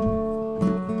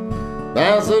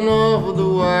 bouncing off of the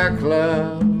white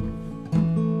cloud.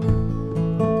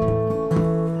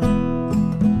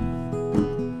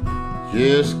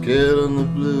 Just killing the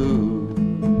blues.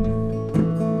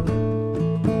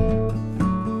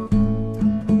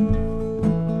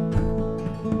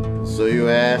 So you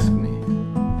ask me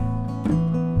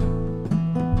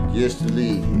just to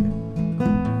leave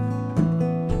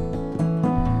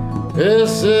here. I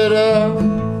set out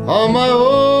on my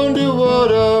own, do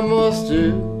what I must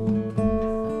do.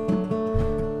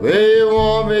 Where you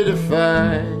want me to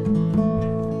find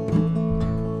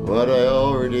what I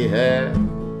already have.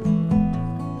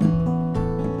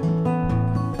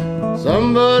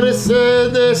 Somebody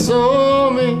said they saw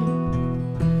me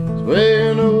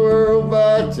swinging the world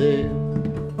by tail,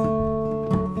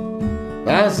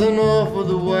 dancing off with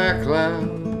the white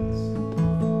clouds.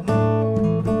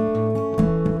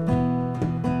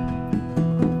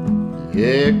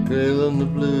 Yeah, killing the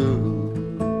blue.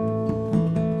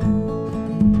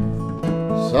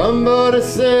 Somebody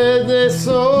said they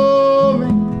saw me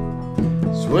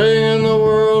swinging the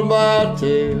world by a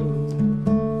tail,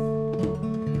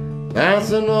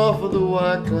 dancing off with the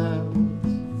white clouds.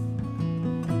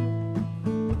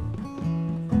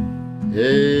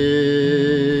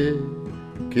 Hey,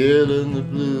 killing the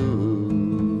blue.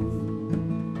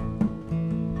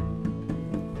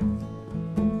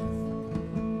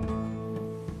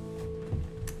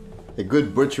 A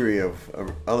good butchery of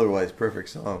an otherwise perfect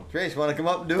song. Trace, want to come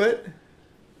up and do it?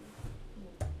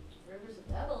 Rivers of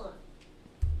Babylon.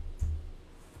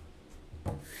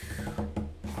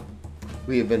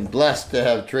 We have been blessed to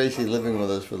have Tracy living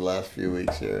with us for the last few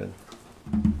weeks here.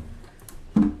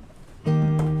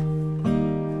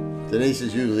 Denise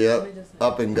is usually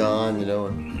up and gone, you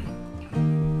know.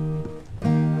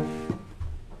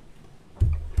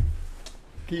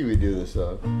 Kiwi do this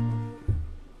song.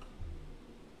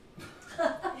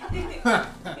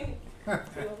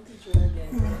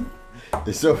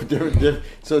 It's so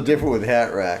different with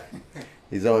Hat Rack.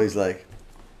 He's always like,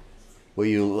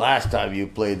 well, last time you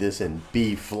played this in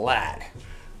B flat.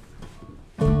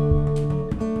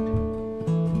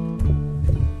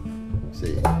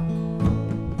 See.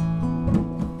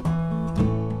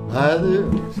 Hi there.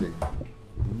 See.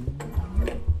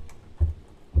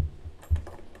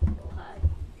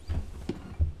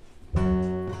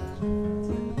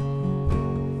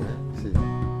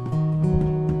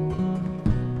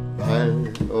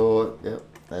 Oh, yep.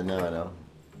 I know.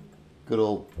 Good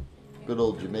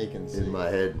old Jamaicans in my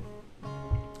head.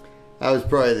 I was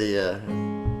probably the,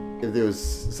 if there was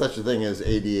such a thing as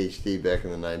ADHD back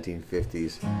in the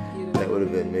 1950s, that would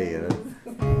have been me, you know.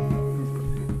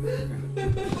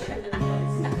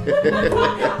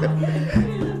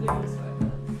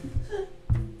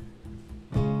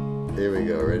 Here we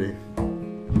go, ready?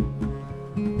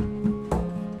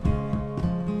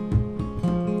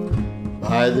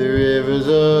 By the rivers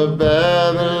of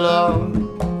Babylon,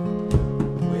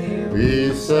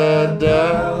 we sat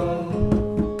down,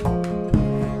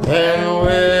 and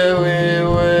where we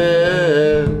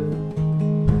were,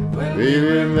 we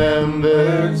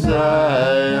remembered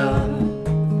Zion.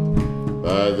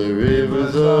 By the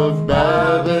rivers of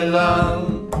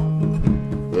Babylon,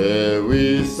 where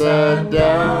we sat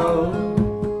down,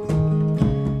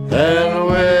 and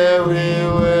where we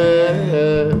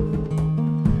were,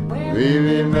 we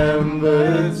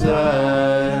remembered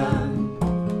Zion.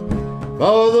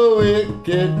 For the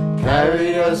wicked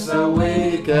carried us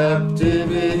away,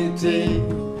 captivity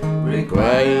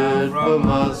required from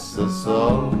us a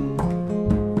song.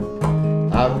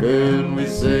 How could we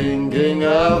sing King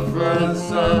Alfred's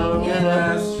song in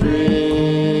a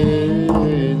strange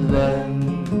land?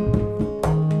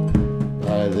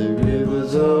 By the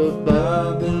rivers of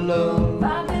Babylon,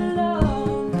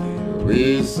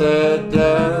 we sat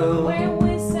down,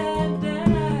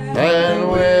 and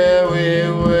where we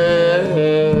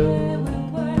were,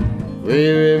 we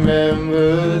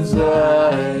remembered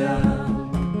Zion.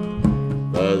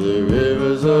 By the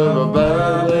rivers of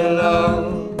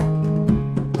Babylon,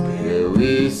 where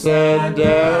we sat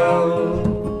down,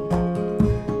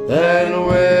 and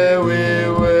where we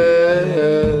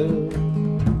were,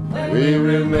 we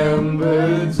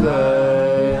remembered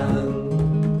Zion.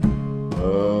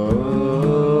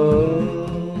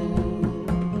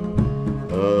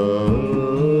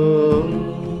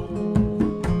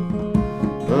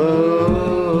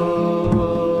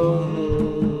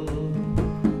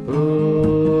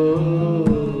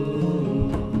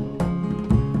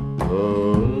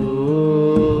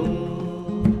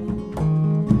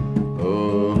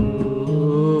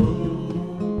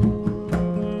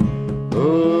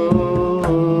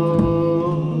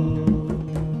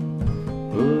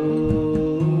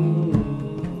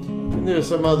 There's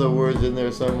some other words in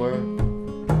there somewhere.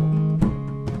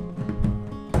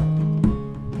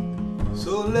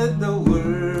 So let the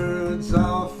words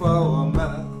of our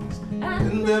mouths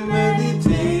and the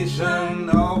meditation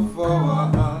of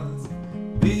our hearts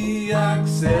be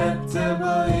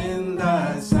acceptable in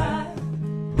thy sight,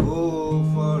 oh,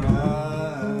 for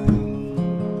I.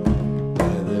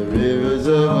 By the rivers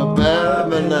of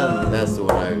Babylon, that's the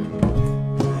one I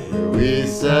remember. We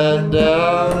sat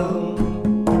down,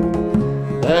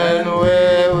 and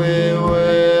where we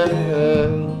were,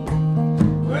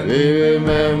 we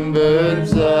remembered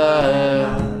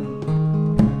Zion.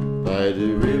 By the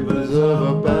rivers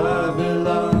of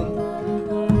Babylon,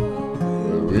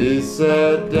 where we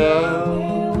sat down,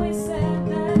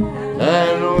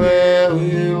 and where where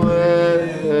we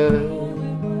were.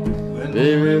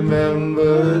 They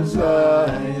remembered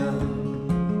Zion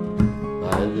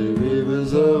by the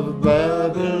rivers of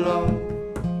Babylon,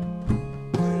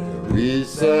 where we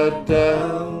sat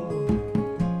down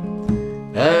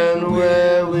and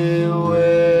where we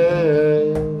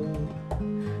were.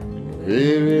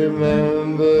 We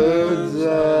remembered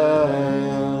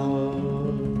Zion.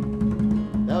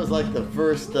 That was like the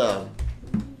first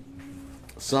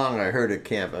song I heard at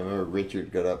camp. I remember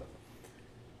Richard got up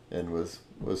and was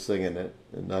singing it,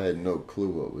 and I had no clue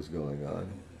what was going on.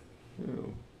 You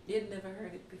know. You'd never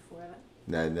heard it before, huh?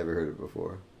 No, I'd never heard it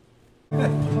before.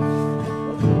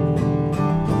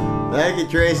 Thank you,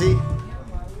 Tracy.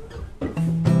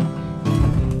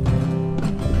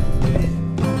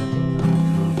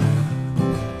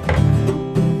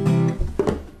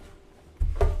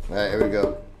 All right, here we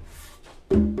go.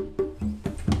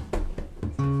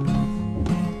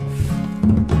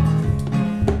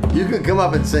 You can come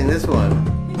up and sing this one.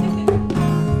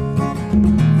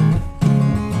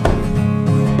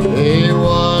 Hey,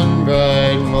 one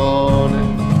bright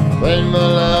morning, when my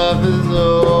life is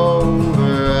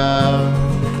over, I'll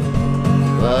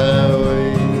fly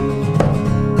away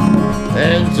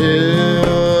into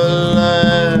a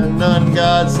land on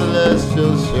God's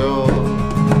celestial shore.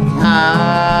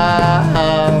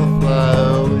 I'll fly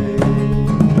away,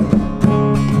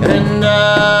 and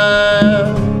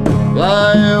I'll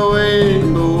fly away,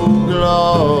 oh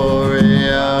glory,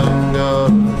 I'm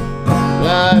gonna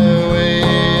fly away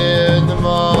in the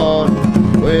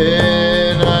morning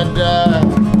when I die,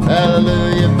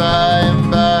 hallelujah, by and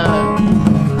by,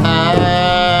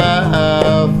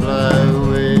 I'll fly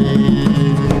away.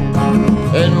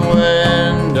 And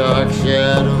when dark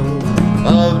shadows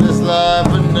of this life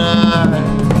are night,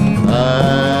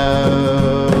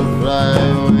 I'll fly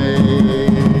away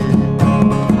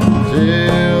to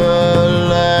a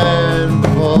land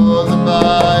for the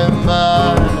by and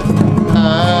by.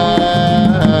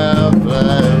 I'll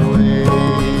fly away,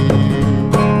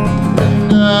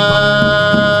 and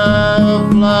I'll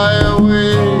fly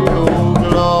away, oh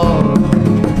Lord,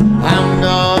 I'm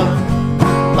gonna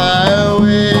fly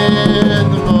away in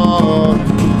the morning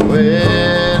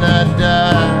when I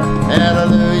die,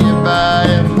 hallelujah, by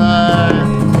and by,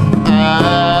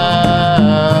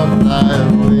 I'll fly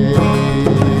away.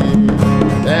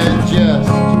 And just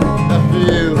a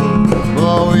few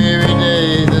more weary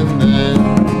days, and then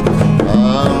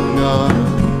I'm gonna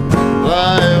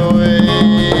fly away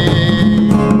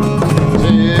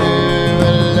to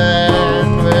a land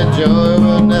where joy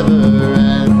will never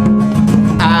end.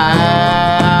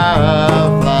 I'll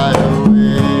fly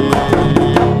away,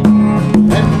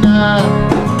 and I'm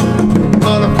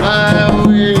gonna fly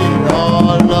away,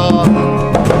 oh Lord,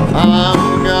 I'm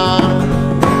gonna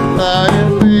fly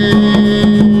away.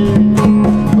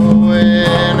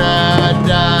 When I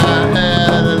die,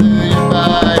 hallelujah,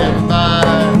 by and by,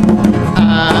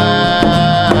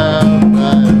 I'll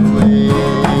fly away.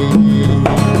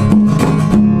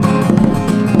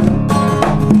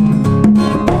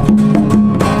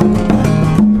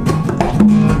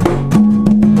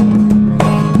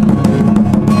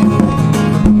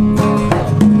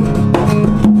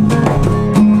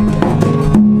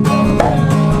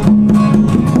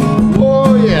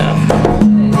 Oh yeah,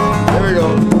 there we go.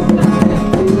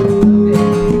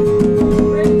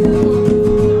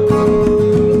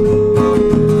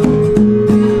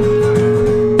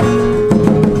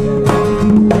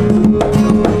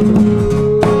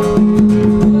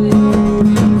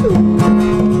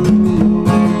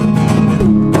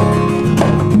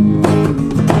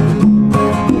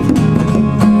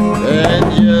 And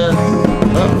just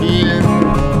a few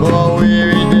more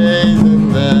weary days, and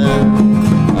then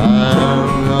I'm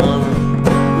gonna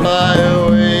fly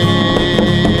away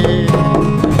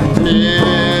to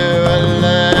a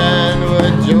land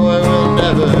where joy will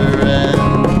never end.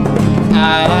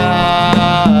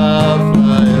 I'll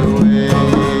fly away,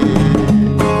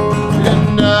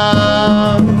 and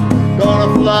I'm gonna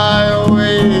fly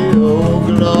away, oh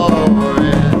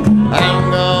glory, I'm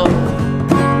gonna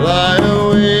fly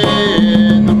away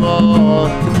in the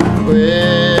morning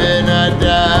when I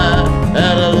die,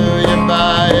 hallelujah,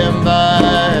 by and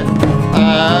by,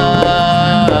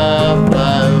 I'll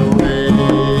fly away,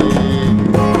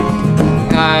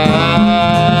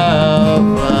 I'll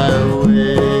fly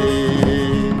away,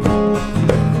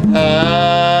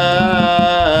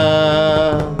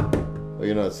 oh,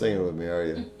 you're not singing with me, are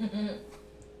you?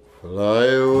 Fly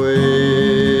away.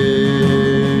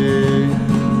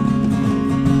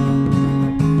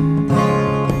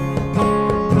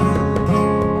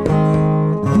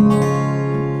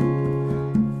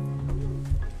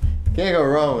 Can't go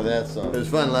wrong with that song. It was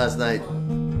fun last night,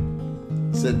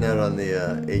 sitting out on the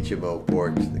HMO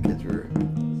porch. The kids were,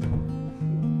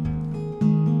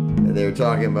 and they were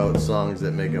talking about songs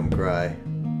that make them cry. A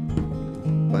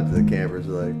bunch of the campers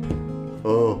were like,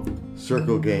 "Oh,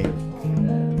 Circle Game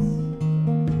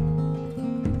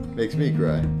makes me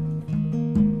cry."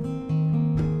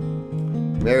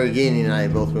 Maroghini and I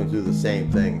both went through the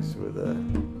same things with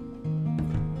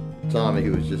Tommy,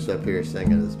 who was just up here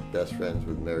singing his best friends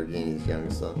with Maroghini's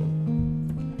youngest son.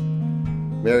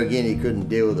 Maroghini couldn't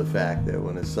deal with the fact that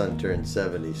when his son turned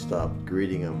 7, he stopped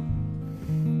greeting him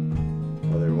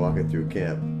while they were walking through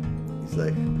camp. He's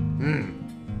like,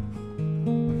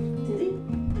 Did he?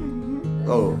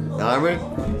 Oh, Armory? I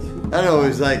don't know, he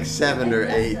was like 7 or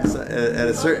 8. At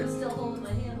a certain... Still holding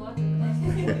my hand walking back.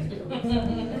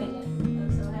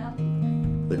 I'm so happy.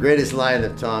 The greatest line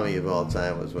of Tommy of all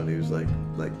time was when he was like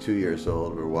 2 years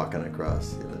old. We're walking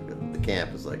across, you know, the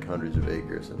camp is like hundreds of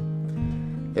acres,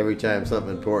 and every time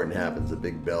something important happens, a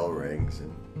big bell rings,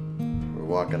 and we're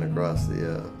walking across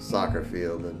the soccer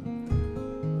field, and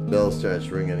the bell starts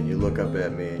ringing, and you look up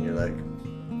at me, and you're like,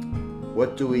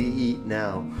 "What do we eat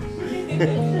now?"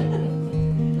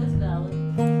 That's valid.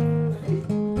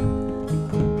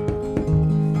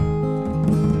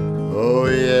 Oh,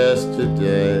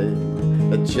 yesterday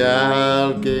a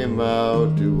child came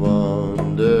out to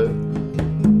wander,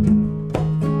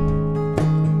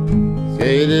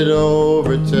 skated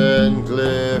over 10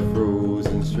 clear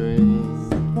frozen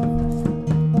streams.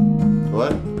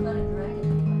 What? Let it drag it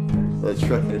first. That's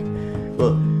right.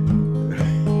 Well,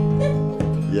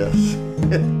 yes.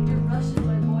 You're rushing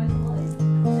my boy's life.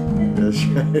 That's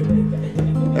right.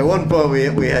 At one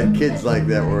point we had kids like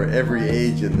that were every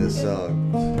age in this song.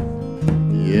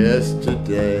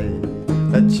 Yesterday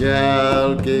a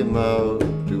child came out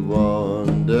to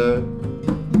wander,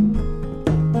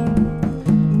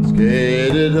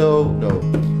 skated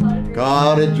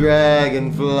caught a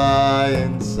dragonfly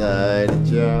inside a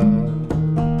jar.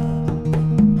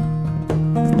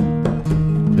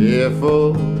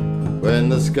 Fearful when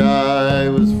the sky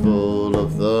was full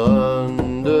of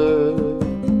thunder,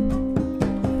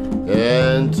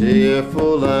 and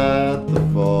tearful at the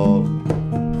fall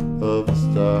of a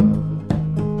star.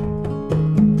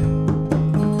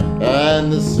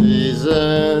 And the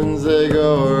seasons, they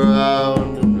go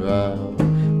round and round,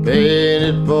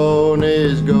 painted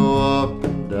ponies go up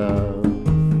and down.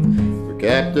 We're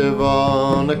captive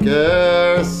on a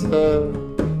carousel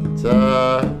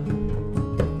time.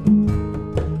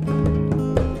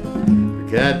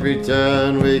 We can't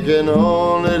return, we can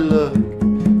only look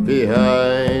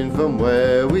behind from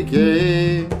where we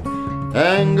came,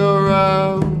 and go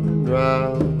round and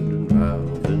round and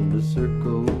round in the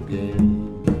circle game.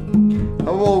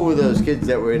 How old were those kids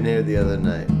that were in here the other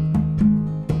night?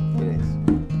 Denise.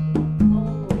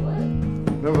 What?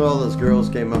 Remember all those girls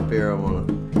came up here and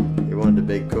they wanted to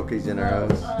bake cookies in our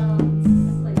house?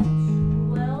 Like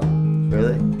 12?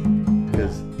 Really?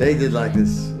 Because they did like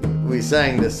this, we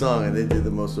sang this song and they did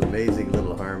the most amazing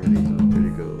little harmonies. It was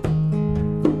pretty cool.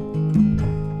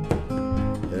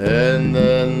 And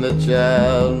then the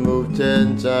child moved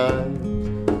 10 times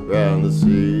round the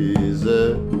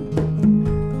season,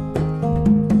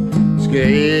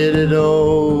 skated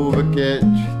over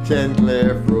 10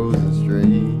 clear frozen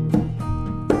streams,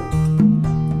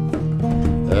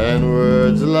 and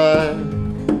words like,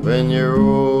 when you're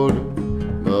older,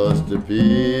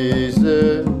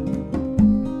 masterpieces,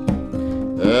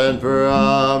 and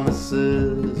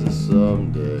promises of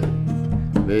someday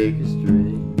make us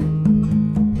dream.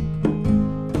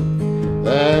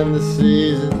 And the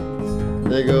seasons,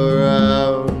 they go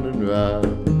round and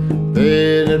round,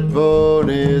 painted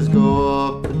ponies go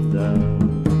up and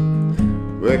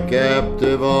down. We're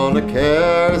captive on a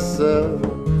carousel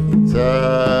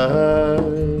time.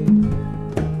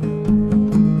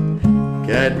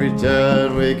 Can't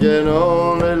return, we can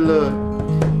only look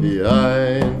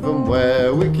behind from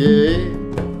where we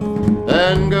came,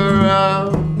 and go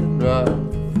round and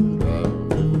round and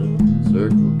round in a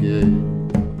circle game.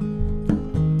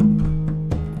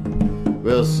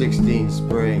 Well, 16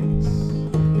 springs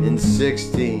in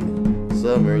 16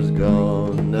 summers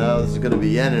gone. Now this is gonna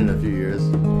be ending in a few years.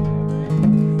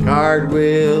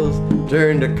 Cartwheels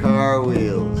turn to car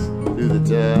wheels through the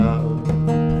town,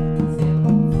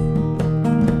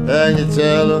 and you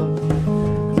tell them,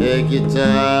 take your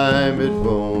time, it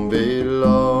won't be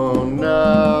long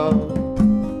now,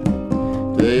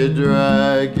 till you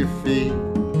drag your feet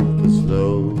to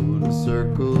slow the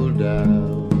circle down.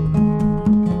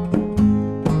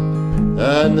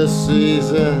 And the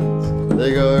seasons,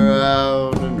 they go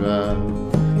round and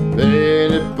round,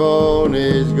 painted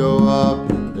ponies go up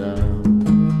and down.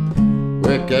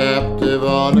 We're captive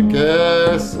on a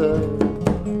carousel.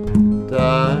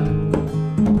 Time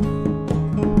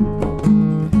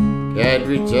can't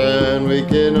return, we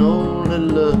can only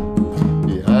look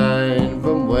behind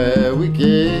from where we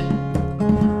came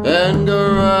and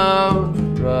go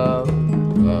round,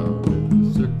 round, round in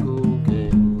the circle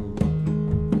game.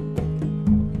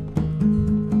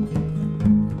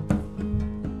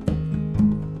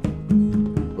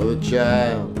 Well, a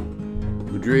child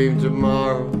who dreamed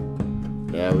tomorrow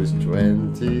now is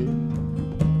 20.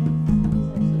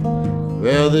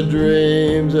 Well, the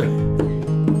dreams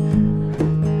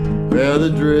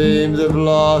have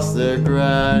lost their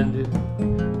grandeur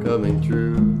coming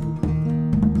true.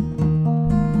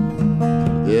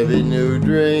 There'll be new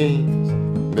dreams,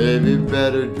 maybe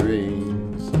better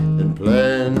dreams, and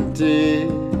plenty.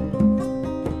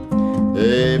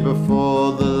 Hey,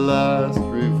 before the last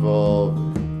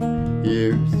revolving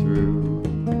year's through.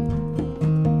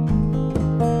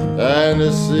 And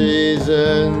the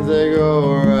seasons, they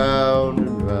go round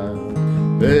and round.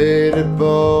 Painted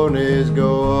ponies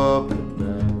go up and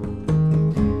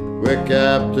down. We're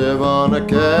captive on a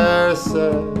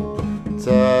carousel.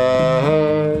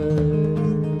 Time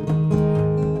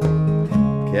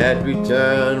can't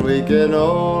return, we can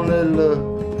only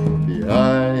look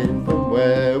behind from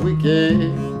where we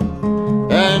came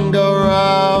and go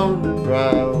round and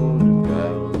round and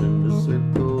round in the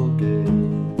circle game.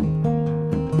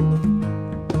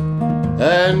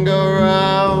 And go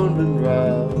round and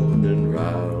round and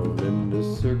round in the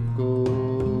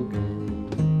circle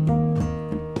game.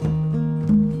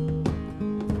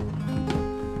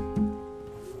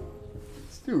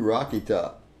 Let's do Rocky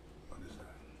Top.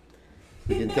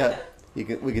 We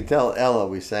can tell Ella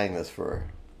we sang this for her.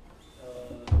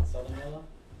 Southern Ella?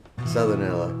 Southern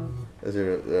Ella.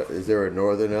 Is there a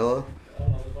Northern Ella? I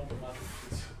don't know, there's one from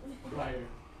Massachusetts. Right here.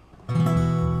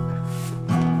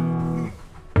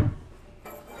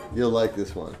 You'll like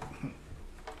this one.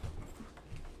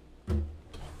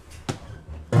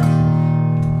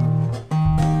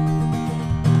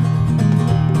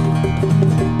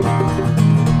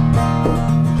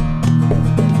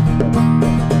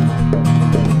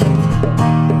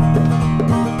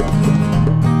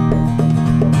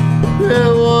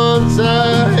 Once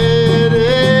I had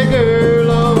a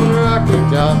girl on Rocky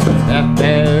Top, half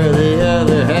bear, the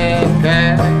other half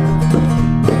cat.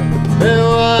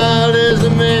 Wild as a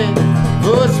man,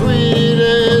 oh sweet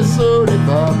as soda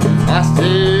pop, I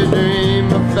still dream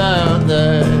about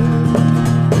that.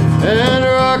 And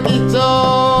Rocky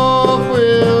Top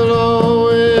will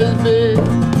always be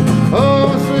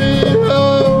home sweet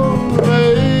home,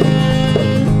 babe.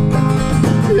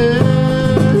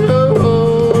 Yeah,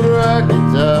 old Rocky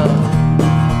Top,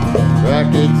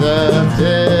 Rocky Top,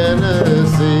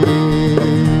 Tennessee.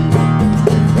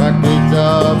 Rocky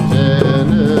Top,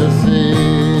 Tennessee.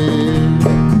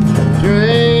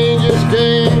 Strangers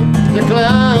came to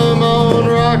climb on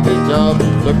Rocky Top,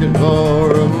 looking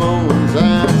for a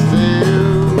moonshine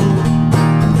still.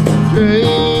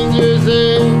 Strangers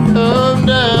ain't come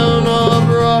down off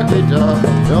Rocky Top,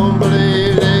 don't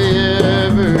believe they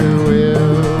ever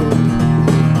will.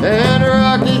 And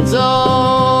Rocky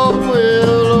Top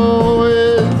will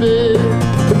always be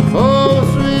home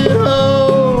sweet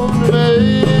home,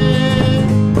 babe.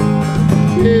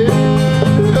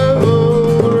 Yeah,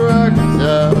 old Rocky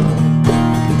Top,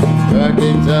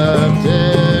 Rocky Top,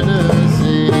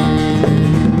 Tennessee.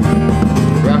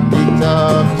 Rocky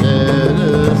Top,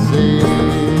 Tennessee.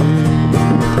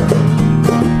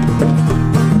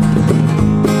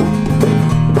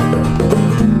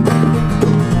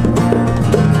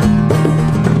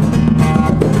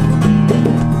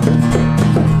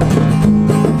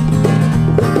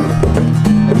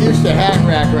 I'm used to hat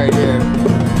rack right here.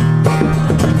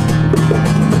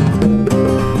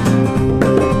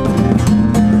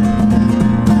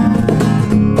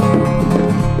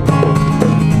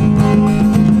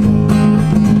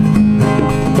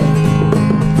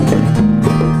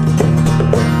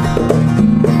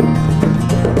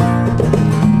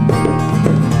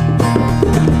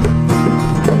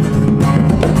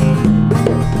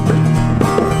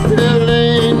 There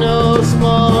ain't no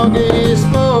smoggy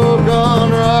smoke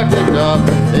on Rocky Top,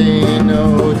 ain't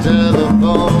no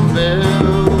telephone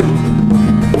bill.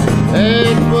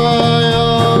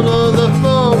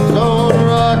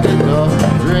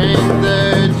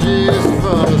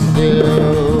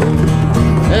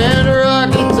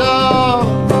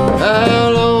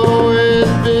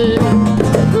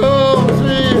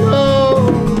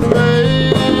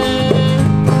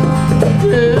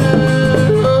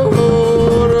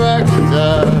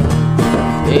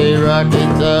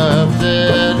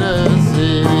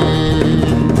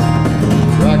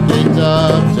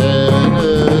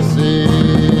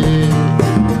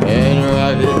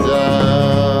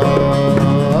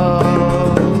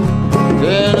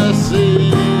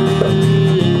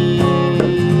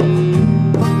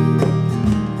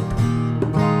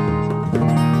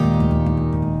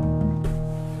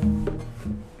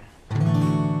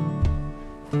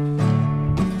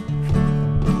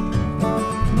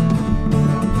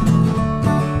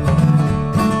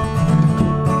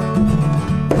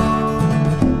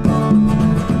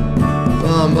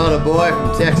 about a boy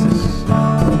from Texas.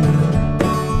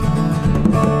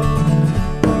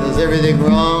 Does everything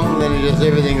wrong, then he does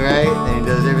everything right, then he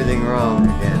does everything wrong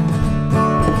again.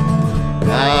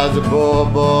 I was a poor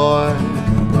boy,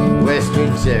 Western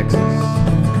Texas.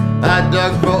 I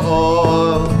dug for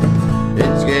oil,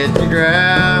 it scared the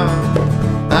ground.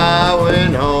 I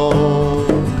went home,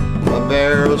 a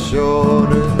barrel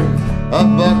shorter, a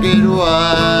bucket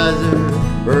wiser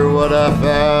for what I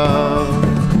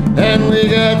found. And we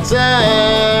got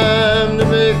time to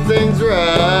make things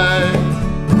right.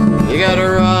 You gotta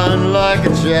run like a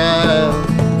child,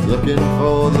 looking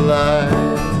for the light.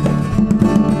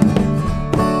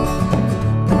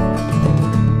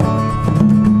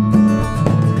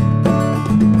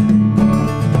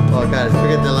 Oh God, I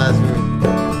forget the last word.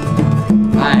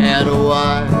 I had a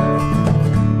wife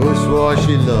who swore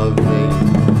she loved me.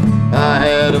 I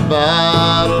had a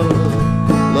bottle,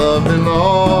 loved me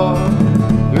more.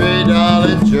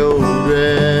 $3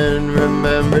 children,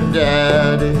 remember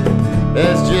Daddy.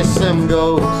 There's just some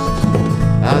ghosts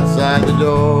outside the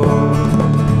door.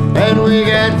 And we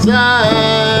got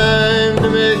time to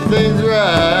make things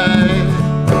right.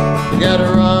 You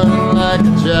gotta run like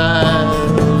a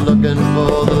child, looking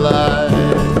for the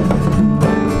light.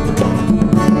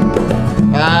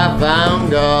 I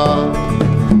found God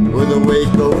with a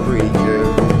Waco preacher.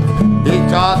 He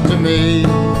talked to me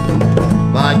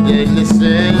my deadly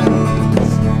sins.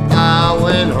 I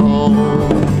went home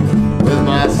with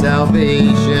my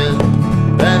salvation,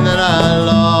 and then I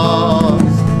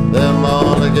lost them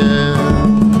all again.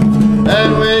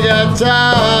 And we got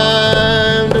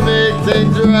time to make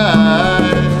things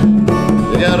right.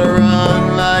 You gotta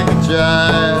run like a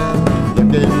child,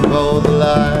 looking for the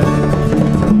light.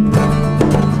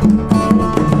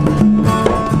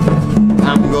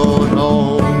 I'm going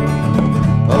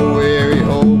home, a weary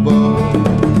hobo.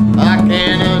 I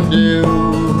can't undo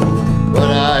what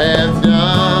I have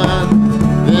done.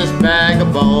 This bag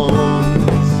of bones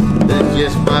is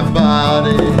just my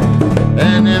body,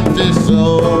 an empty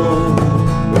soul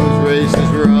whose race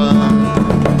is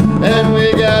run. And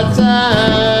we got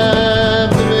time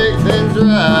to make things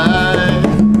right.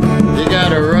 You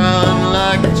gotta run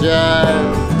like a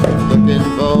child, looking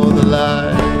for the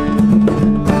light.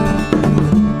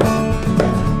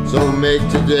 So make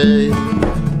today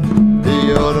be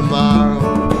your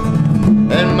tomorrow.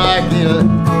 And Mikey,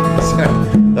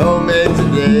 don't make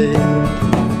today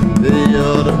be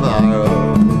your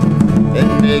tomorrow. And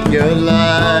make your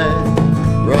life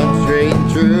run straight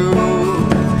and true.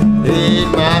 Heed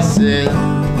my sins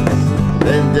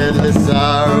and deadly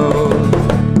sorrows,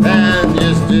 and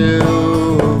just do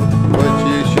what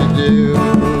you should do.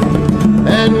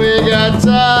 And we got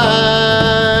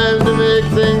time to make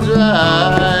things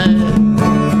right.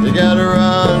 You gotta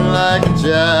run like a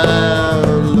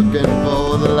child, looking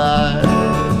for the light.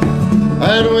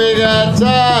 And we got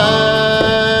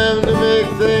time to make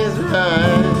things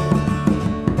right.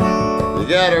 You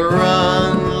gotta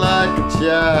run like a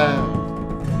child,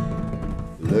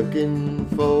 looking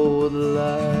for the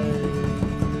light.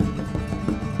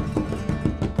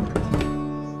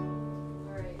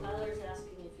 Alright, Tyler's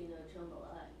asking if you know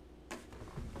jambalaya.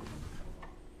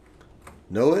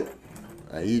 Know it?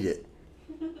 I eat it.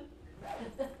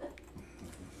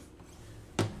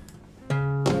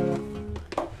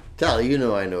 Tyler, you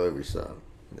know I know every song.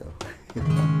 No.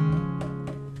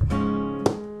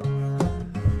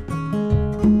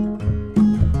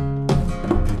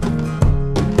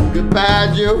 Goodbye,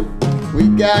 Joe. We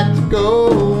got to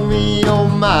go, me oh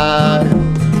my.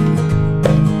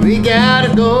 We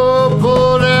gotta go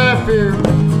pull that fear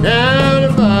down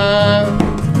the mile.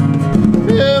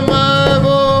 Feel my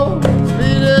boy,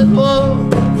 speed it boy,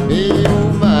 me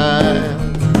oh my.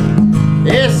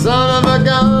 Yeah, son of a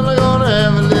gun, I'm gonna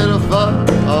have a little fun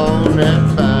on that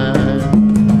vine.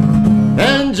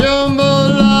 And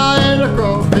jambalaya and a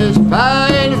crawfish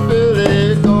pie and a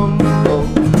Philly gumbo.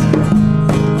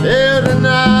 Yeah,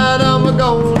 tonight I'm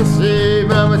gonna see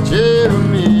Mama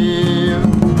Jeremy.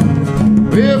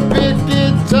 We'll pick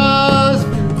guitars,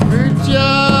 fruit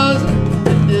jars,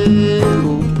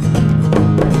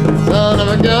 son of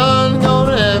a gun,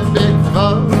 gonna have big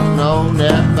fun on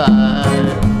that vine.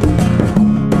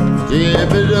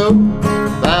 Thibodeau,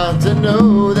 bound to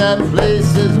know that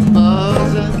place is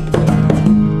buzzing.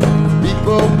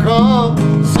 People come,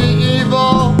 see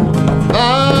evil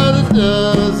by the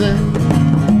dozen.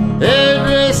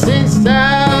 Everything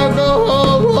style go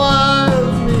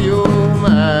wild, me oh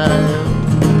my.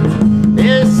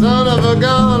 Yeah, son of a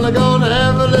gun, I'm gonna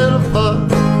have a little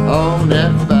fun on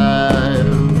that fire.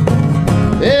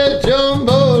 Yeah,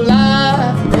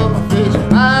 jambalaya, crawfish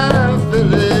pie,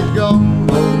 Philly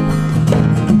gumbo.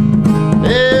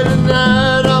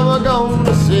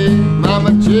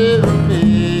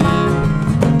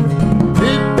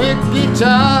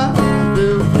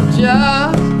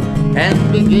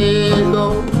 and Big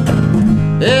Eagle.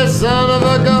 Hey, son of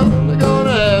a gun, we're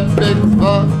gonna have big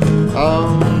fun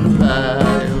on the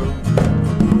bayou.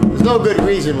 There's no good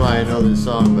reason why I know this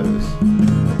song, but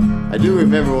I do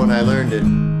remember when I learned it.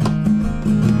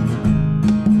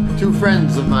 Two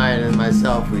friends of mine and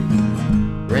myself, we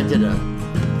rented a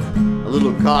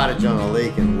little cottage on a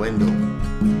lake in Wendell,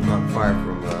 not far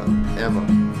from Emma.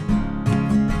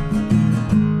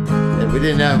 And we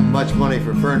didn't have much money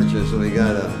for furniture, so we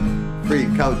got a free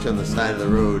couch on the side of the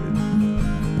road.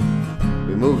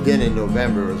 We moved in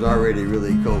November. It was already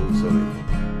really cold, so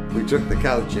we took the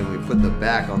couch and we put the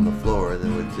back on the floor, and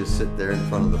then we'd just sit there in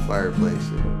front of the fireplace.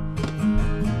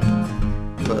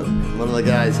 But one of the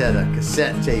guys had a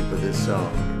cassette tape of this song.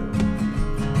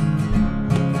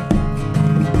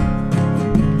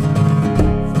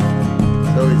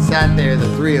 So we sat there, the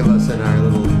three of us, in our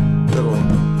little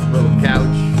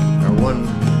couch, our one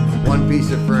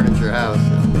piece of furniture house.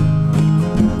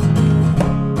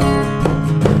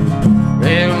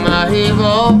 And my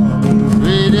evil,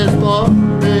 sweetest boy,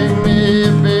 bring me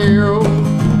a barrel,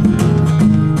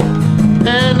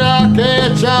 and I'll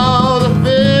catch all the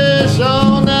fish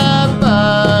on that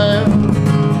bayou.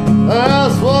 I'll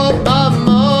swap my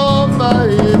mom, my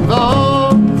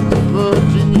evil, but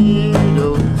you need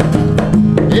to.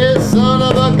 Yeah, son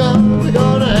of a gun, we're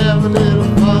gonna have a little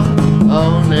fun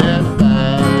on that bayou.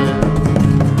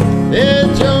 Yeah,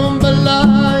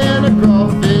 jambalaya and a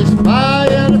crawfish pie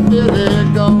and a Philly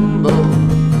gumbo.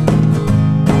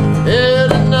 Yeah,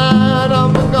 tonight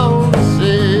I'm gonna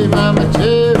see Mama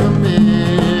Cherry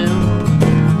Mill.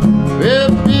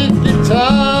 With big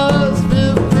guitars,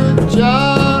 filled with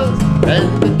jars, and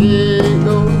the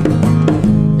giggle.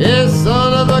 Yeah,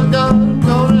 son of a gun,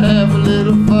 gonna have a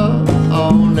little fun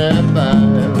on that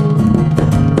bayou.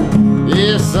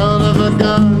 Yeah, son of a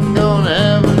gun, gonna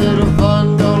have a little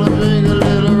fun, gonna drink a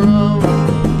little rum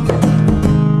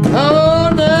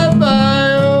on that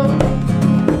bayou.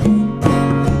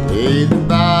 Hey, the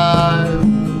bayou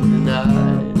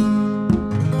tonight.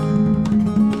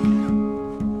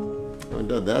 I haven't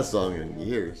done that song in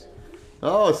years.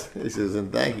 Oh, he says,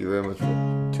 and thank you very much for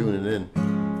tuning in.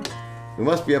 We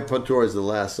must be up towards the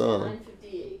last song.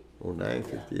 9:58. Oh,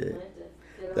 9:58.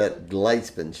 Yeah, That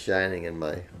light's been shining in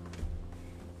my...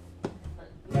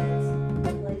 the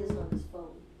light is on his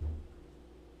phone.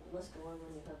 It must go on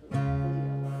when you have the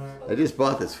video on. I just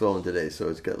bought this phone today, so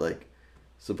it's got like,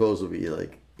 supposed to be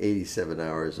like 87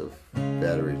 hours of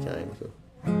battery time. So.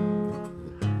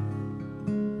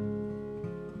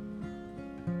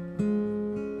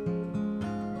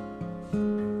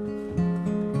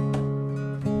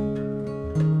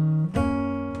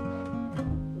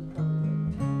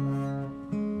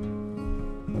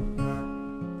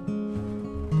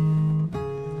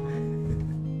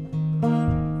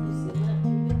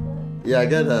 Yeah, I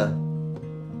got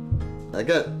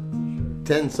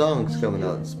 10 songs coming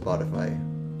out on Spotify,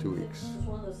 2 weeks,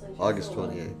 August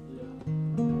 28th.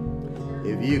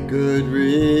 If you could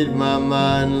read my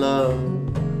mind, love,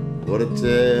 what a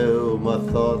tale my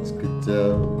thoughts could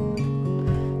tell.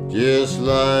 Just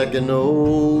like an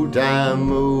old time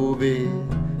movie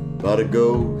about a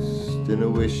ghost in a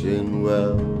wishing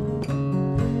well.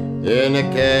 In a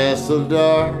castle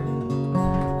dark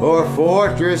or a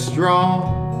fortress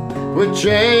strong, with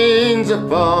chains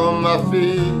upon my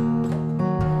feet,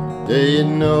 do you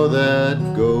know that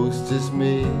ghost is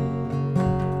me?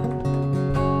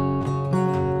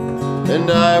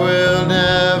 And I will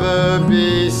never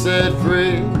be set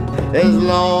free as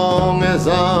long as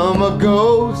I'm a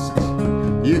ghost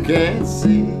you can't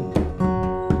see.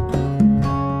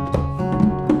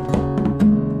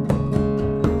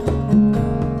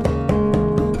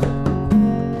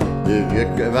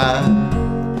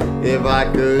 If I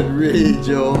could read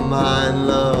your mind,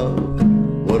 love,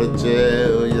 what a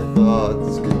tale your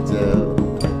thoughts could tell.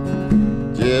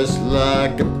 Just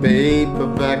like a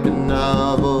paperback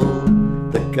novel,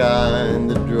 the kind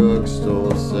the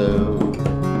drugstore sells.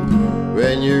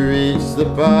 When you reach the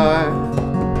part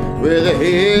where the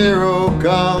hero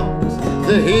comes,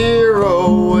 the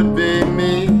hero would be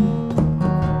me.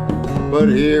 But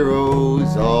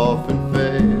heroes often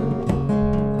fail,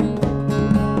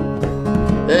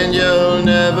 and you'll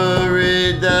never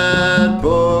read that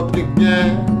book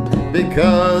again,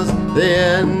 because the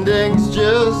ending's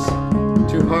just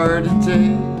too hard to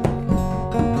take.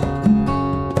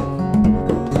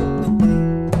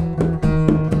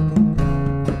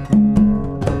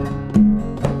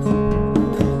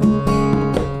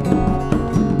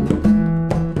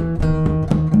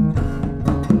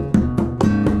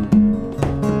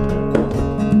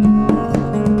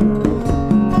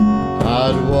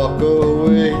 I'd walk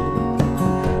away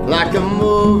like a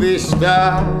movie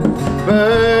star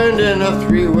burned in a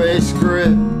three-way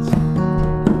script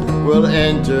will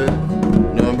enter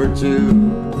number 2.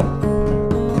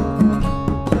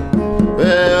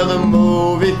 Well, the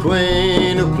movie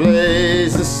queen who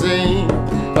plays the scene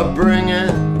of bringing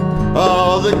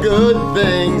all the good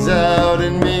things out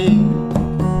in me.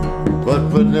 But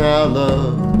for now,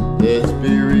 love, let's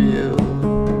be real.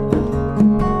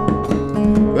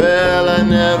 Well, I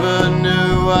never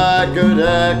knew I could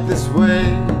act this way.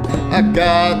 I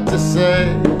got to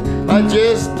say, I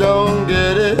just don't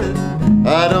get it.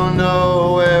 I don't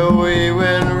know where we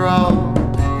went wrong.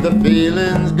 The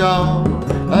feeling's gone,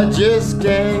 I just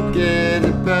can't get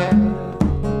it back.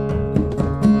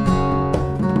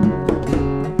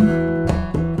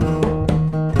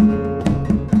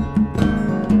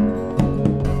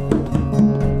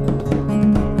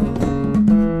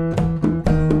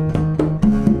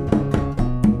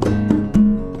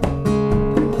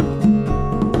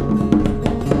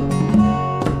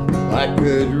 I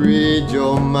could read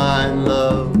your mind,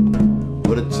 love,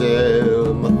 what a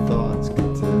tale my thoughts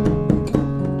could tell.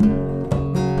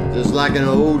 Just like an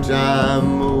old-time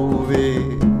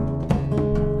movie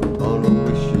on a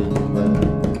wishing well.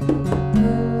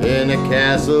 In a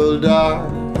castle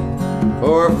dark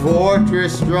or a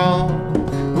fortress strong,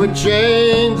 with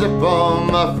chains upon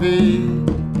my feet.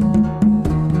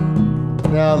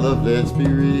 Now, love, let's be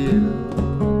real.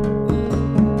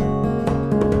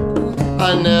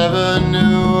 I never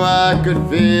knew I could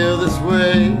feel this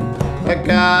way. I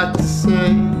got to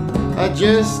say, I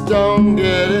just don't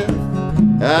get it.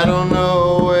 I don't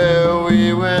know where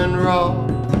we went wrong.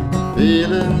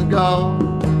 Feeling's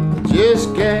gone, I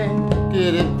just can't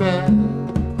get it back.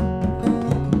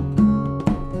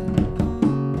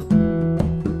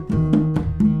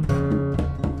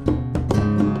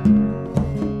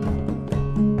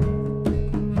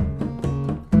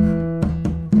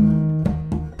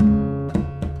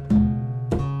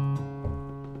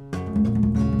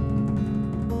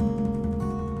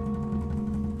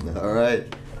 All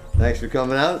right. Thanks for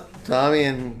coming out, Tommy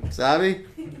and Sabi.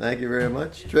 Thank you very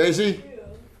much. Tracy?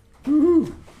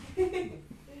 Woo-hoo.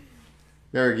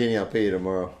 Maroghini, I'll pay you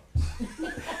tomorrow.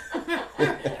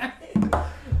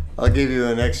 I'll give you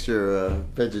an extra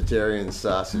vegetarian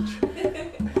sausage.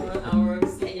 Our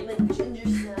salmon ginger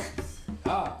snaps.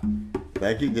 Ah.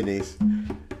 Thank you, Denise.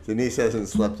 Denise hasn't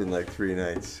slept in like 3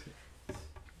 nights.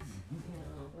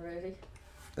 Ready?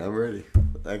 I'm ready.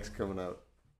 Thanks for coming out.